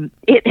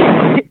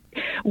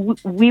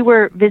we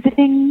were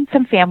visiting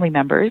some family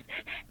members,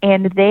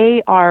 and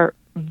they are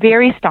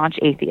very staunch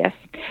atheists.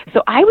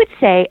 So I would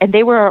say, and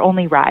they were our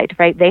only ride,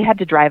 right? They had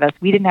to drive us.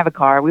 We didn't have a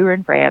car. We were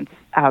in France.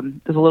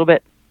 It was a little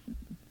bit,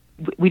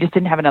 we just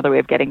didn't have another way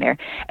of getting there.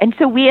 And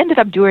so we ended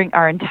up doing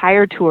our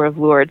entire tour of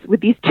Lourdes with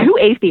these two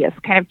atheists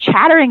kind of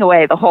chattering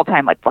away the whole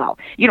time, like, well,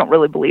 you don't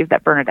really believe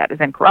that Bernadette is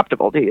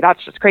incorruptible, do you?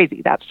 That's just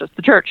crazy. That's just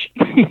the church,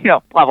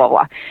 blah, blah,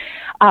 blah.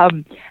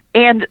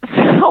 And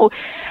so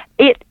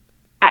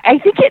I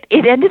think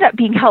it ended up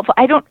being helpful.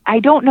 I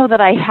don't know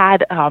that I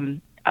had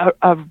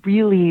a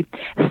really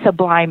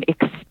sublime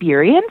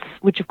experience,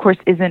 which of course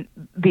isn't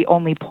the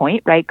only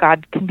point, right?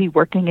 God can be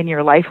working in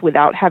your life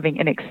without having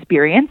an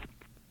experience.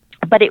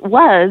 But it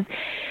was,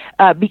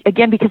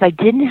 again, because I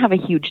didn't have a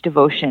huge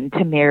devotion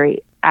to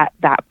Mary at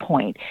that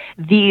point.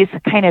 These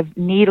kind of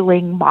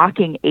needling,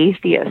 mocking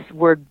atheists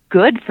were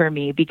good for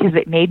me because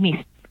it made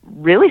me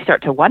really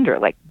start to wonder,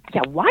 like,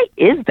 yeah, why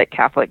is the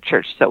Catholic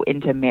Church so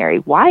into Mary?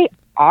 Why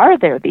are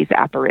there these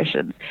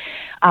apparitions?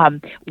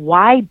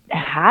 Why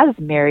has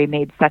Mary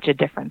made such a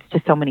difference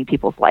to so many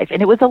people's life?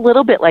 And it was a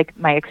little bit like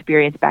my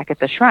experience back at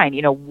the shrine,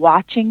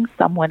 watching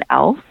someone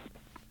else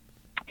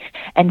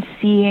and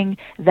seeing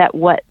that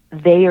what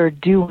they are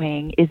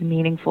doing is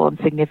meaningful and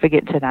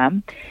significant to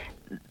them.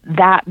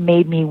 That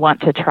made me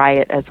want to try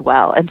it as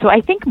well. And so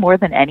I think more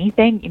than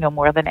anything,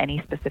 more than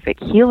any specific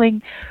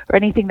healing or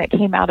anything that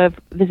came out of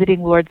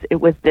visiting Lourdes, it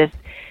was this,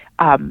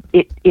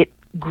 it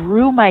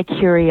grew my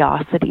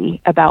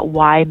curiosity about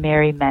why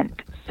Mary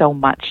meant so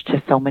much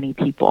to so many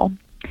people.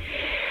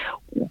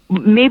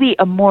 Maybe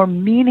a more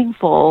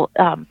meaningful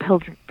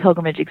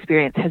pilgrimage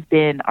experience has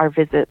been our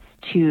visits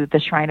to the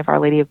Shrine of Our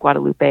Lady of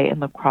Guadalupe in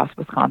La Crosse,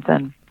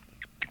 Wisconsin,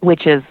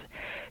 which is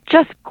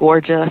just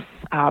gorgeous.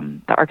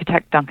 The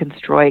architect Duncan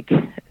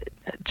Stroik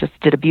just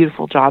did a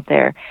beautiful job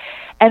there.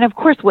 And of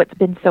course, what's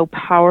been so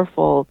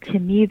powerful to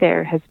me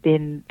there has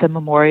been the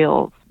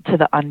memorial to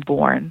the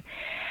unborn.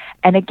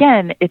 And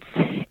again,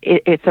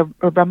 it's a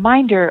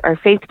reminder. Our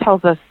faith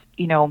tells us,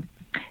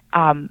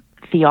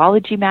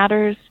 theology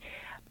matters,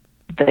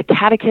 the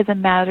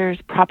catechism matters,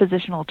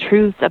 propositional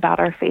truths about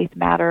our faith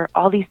matter.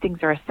 All these things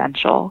are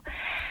essential.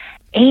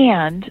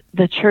 And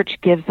the church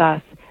gives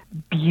us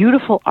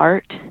beautiful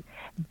art,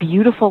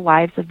 beautiful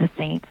lives of the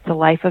saints, the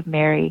life of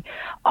Mary,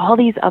 all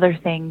these other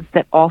things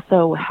that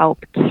also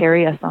help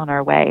carry us on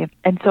our way.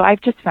 And so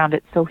I've just found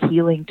it so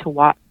healing to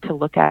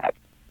look at,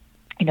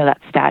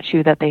 that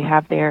statue that they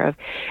have there of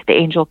the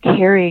angel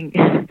carrying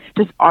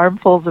just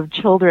armfuls of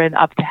children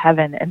up to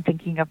heaven, and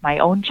thinking of my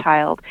own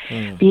child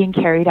being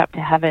carried up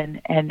to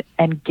heaven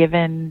and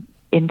given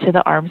into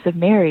the arms of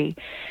Mary.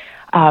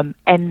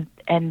 And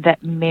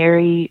that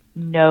Mary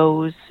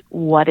knows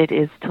what it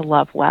is to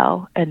love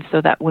well. And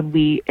so that when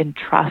we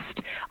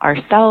entrust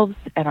ourselves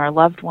and our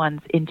loved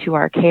ones into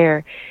our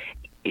care,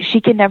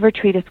 she can never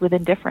treat us with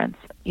indifference.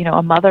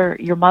 Your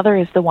mother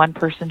is the one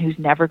person who's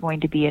never going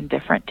to be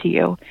indifferent to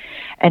you.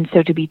 And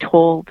so to be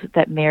told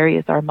that Mary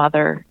is our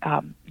mother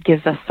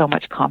gives us so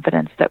much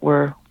confidence that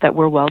we're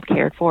well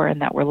cared for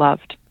and that we're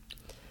loved.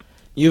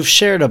 You've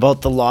shared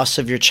about the loss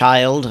of your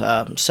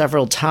child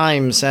several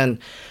times, and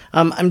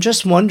I'm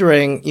just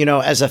wondering,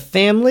 as a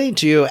family,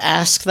 do you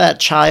ask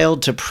that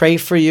child to pray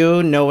for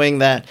you, knowing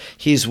that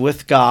he's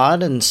with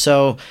God? And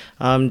so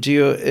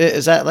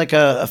is that like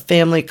a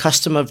family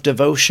custom of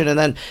devotion? And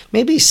then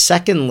maybe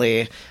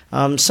secondly,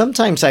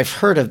 sometimes I've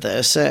heard of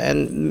this,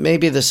 and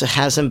maybe this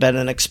hasn't been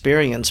an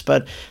experience,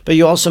 but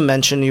you also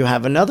mentioned you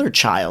have another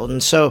child.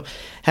 And so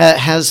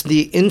has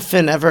the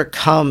infant ever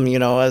come,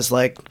 as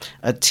like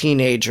a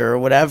teenager or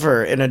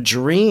whatever, in a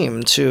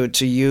dream to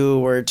you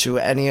or to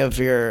any of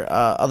your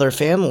other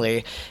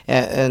family,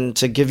 and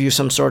to give you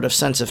some sort of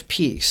sense of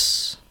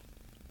peace?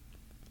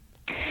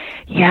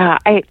 Yeah,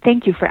 I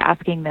thank you for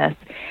asking this.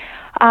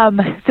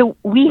 So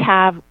we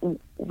have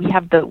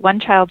the one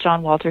child,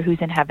 John Walter, who's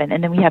in heaven,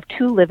 and then we have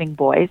two living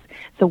boys.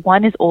 So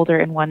one is older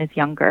and one is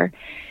younger.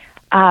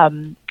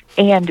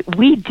 And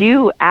we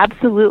do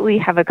absolutely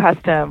have a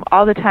custom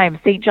all the time.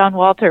 St. John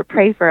Walter,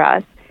 pray for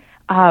us.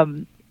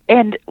 And,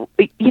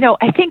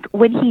 I think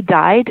when he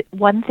died,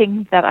 one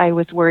thing that I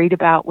was worried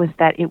about was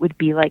that it would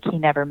be like he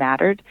never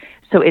mattered.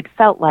 So it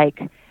felt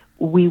like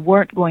we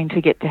weren't going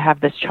to get to have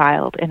this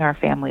child in our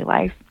family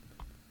life.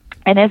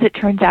 And as it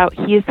turns out,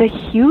 he is a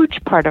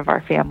huge part of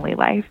our family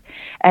life.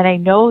 And I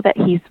know that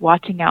he's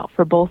watching out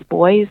for both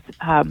boys,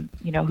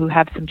 who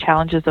have some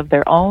challenges of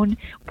their own,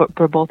 but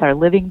for both our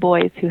living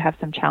boys who have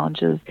some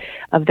challenges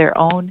of their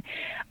own.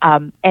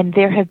 And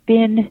there have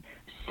been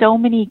so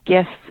many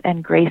gifts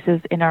and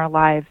graces in our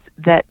lives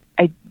that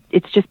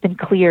it's just been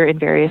clear in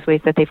various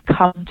ways that they've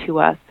come to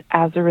us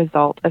as a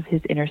result of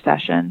his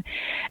intercession.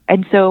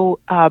 And so,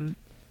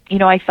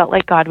 I felt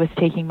like God was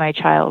taking my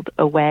child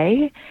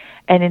away.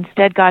 And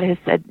instead, God has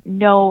said,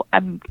 no,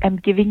 I'm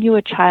giving you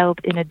a child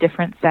in a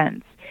different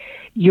sense.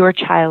 Your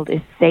child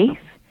is safe.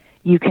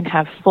 You can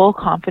have full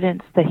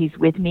confidence that he's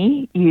with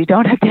me. You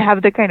don't have to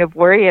have the kind of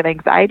worry and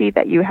anxiety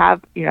that you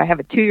have. I have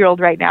a 2-year-old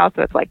right now,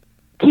 so it's like,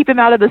 keep him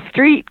out of the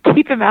street,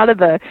 keep him out of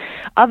the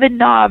oven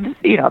knobs.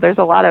 There's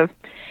a lot of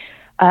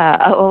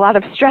a lot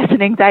of stress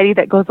and anxiety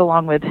that goes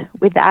along with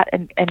that.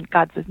 And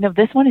God says, no,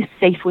 this one is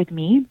safe with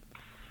me,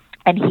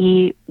 and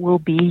he will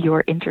be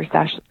your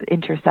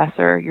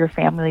intercessor, your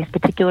family's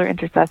particular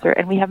intercessor.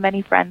 And we have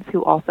many friends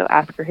who also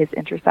ask for his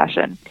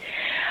intercession.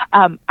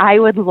 I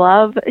would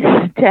love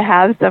to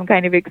have some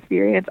kind of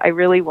experience. I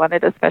really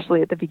wanted,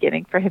 especially at the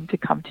beginning, for him to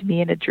come to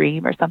me in a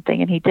dream or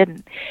something, and he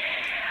didn't.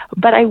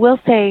 But I will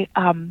say,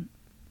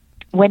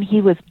 when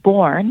he was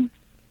born,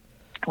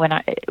 when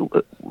I,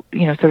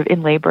 sort of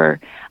in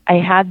labor, I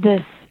had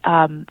this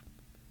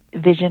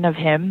vision of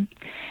him,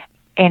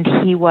 and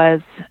he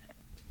was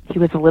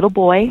a little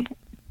boy,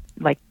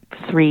 like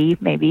 3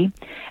 maybe,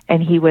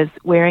 and he was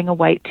wearing a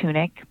white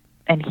tunic,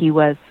 and he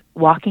was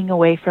walking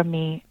away from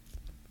me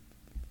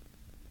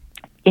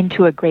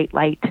into a great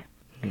light.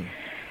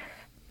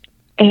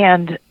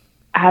 And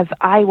as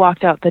I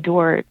walked out the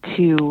door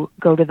to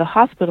go to the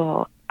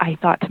hospital, I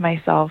thought to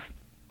myself,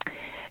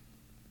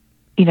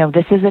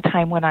 this is a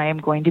time when I am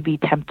going to be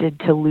tempted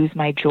to lose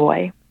my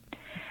joy.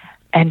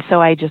 And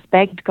so I just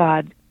begged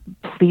God,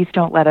 please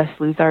don't let us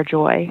lose our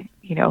joy.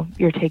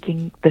 You're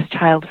taking this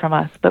child from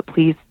us, but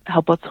please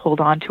help us hold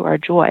on to our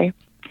joy.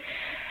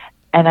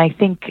 And I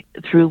think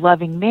through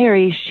loving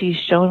Mary, she's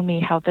shown me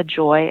how the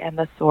joy and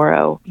the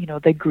sorrow,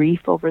 the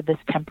grief over this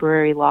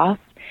temporary loss,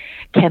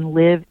 can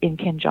live in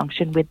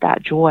conjunction with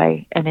that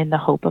joy and in the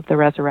hope of the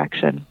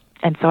resurrection.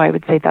 And so I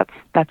would say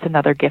that's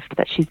another gift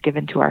that she's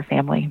given to our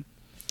family.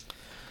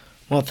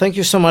 Well, thank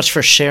you so much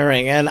for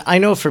sharing. And I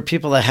know for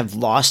people that have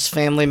lost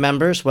family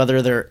members,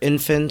 whether they're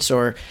infants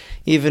or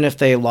even if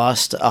they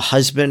lost a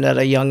husband at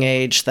a young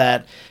age,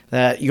 that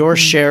your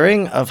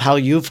sharing of how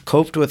you've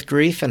coped with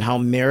grief and how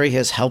Mary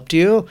has helped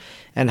you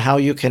and how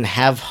you can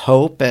have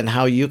hope and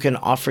how you can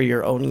offer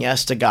your own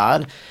yes to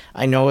God,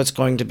 I know it's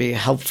going to be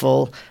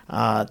helpful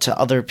to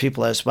other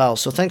people as well.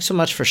 So thanks so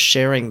much for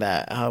sharing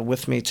that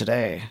with me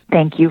today.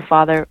 Thank you,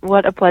 Father.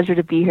 What a pleasure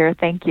to be here.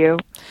 Thank you.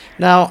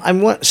 Now,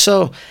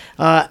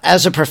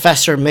 as a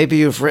professor, maybe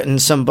you've written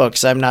some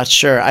books. I'm not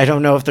sure. I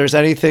don't know if there's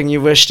anything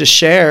you wish to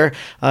share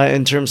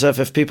in terms of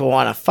if people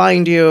want to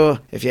find you,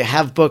 if you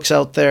have books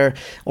out there,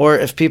 or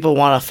if people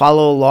want to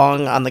follow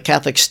along on the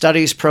Catholic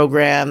Studies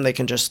program, they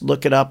can just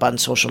look it up on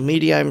social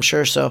media, I'm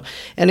sure. So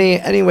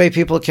any way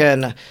people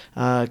can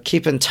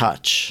keep in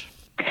touch.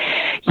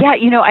 Yeah,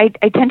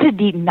 I tend to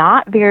be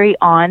not very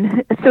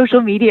on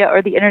social media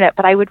or the internet,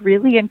 but I would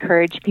really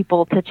encourage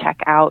people to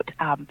check out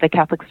the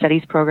Catholic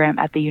Studies program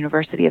at the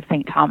University of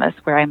St. Thomas,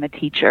 where I'm a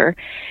teacher.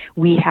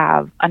 We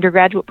have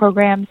undergraduate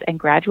programs and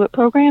graduate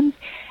programs,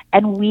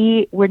 and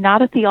we're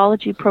not a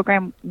theology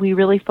program. We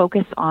really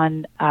focus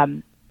on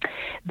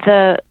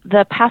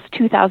the past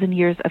 2,000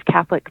 years of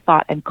Catholic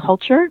thought and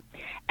culture,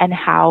 and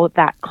how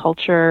that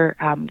culture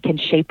can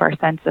shape our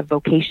sense of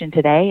vocation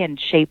today and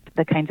shape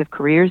the kinds of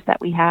careers that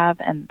we have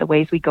and the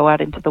ways we go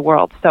out into the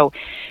world. So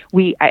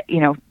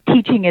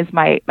teaching is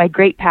my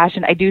great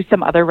passion. I do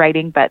some other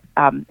writing, but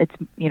it's,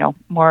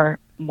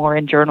 more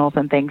in journals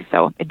and things.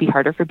 So it'd be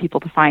harder for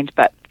people to find,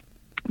 but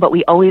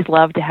we always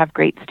love to have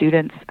great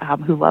students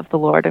who love the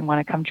Lord and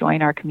want to come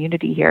join our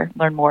community here,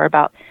 learn more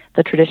about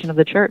the tradition of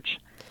the church.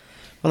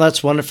 Well,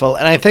 that's wonderful.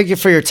 And I thank you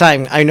for your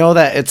time. I know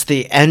that it's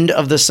the end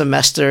of the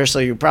semester, so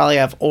you probably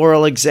have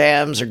oral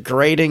exams or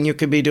grading you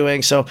could be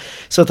doing. So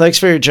thanks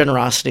for your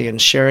generosity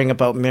and sharing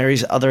about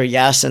Mary's other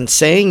yes and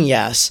saying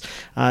yes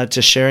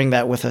to sharing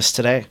that with us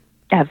today.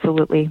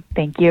 Absolutely.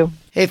 Thank you.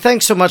 Hey,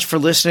 thanks so much for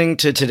listening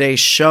to today's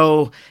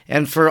show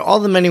and for all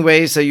the many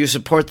ways that you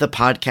support the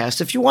podcast.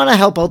 If you want to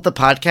help out the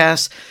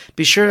podcast,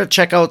 be sure to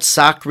check out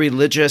Sock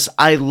Religious.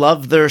 I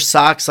love their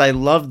socks. I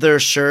love their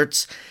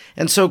shirts.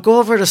 And so go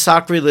over to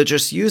Sock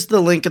Religious, use the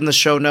link in the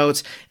show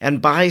notes,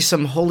 and buy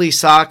some holy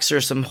socks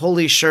or some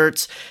holy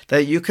shirts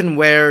that you can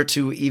wear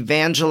to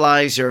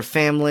evangelize your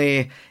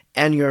family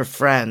and your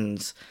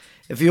friends.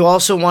 If you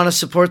also want to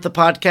support the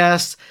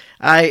podcast,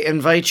 I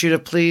invite you to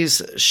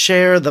please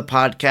share the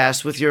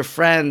podcast with your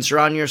friends or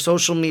on your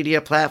social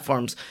media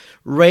platforms.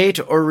 Rate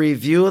or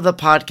review the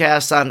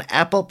podcast on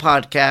Apple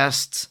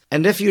Podcasts.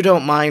 And if you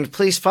don't mind,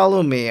 please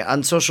follow me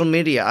on social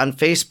media on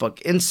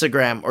Facebook,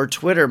 Instagram, or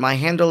Twitter. My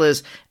handle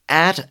is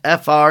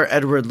 @FR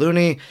Edward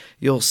Looney.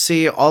 You'll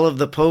see all of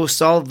the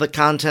posts, all of the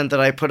content that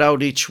I put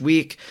out each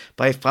week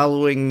by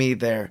following me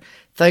there.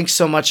 Thanks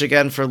so much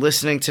again for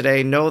listening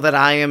today. Know that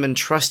I am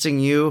entrusting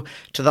you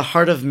to the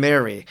heart of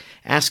Mary,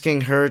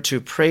 asking her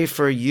to pray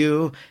for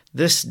you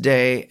this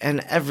day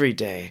and every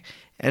day.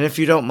 And if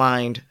you don't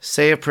mind,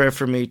 say a prayer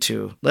for me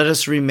too. Let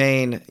us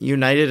remain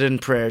united in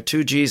prayer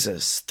to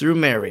Jesus through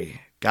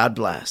Mary. God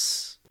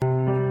bless.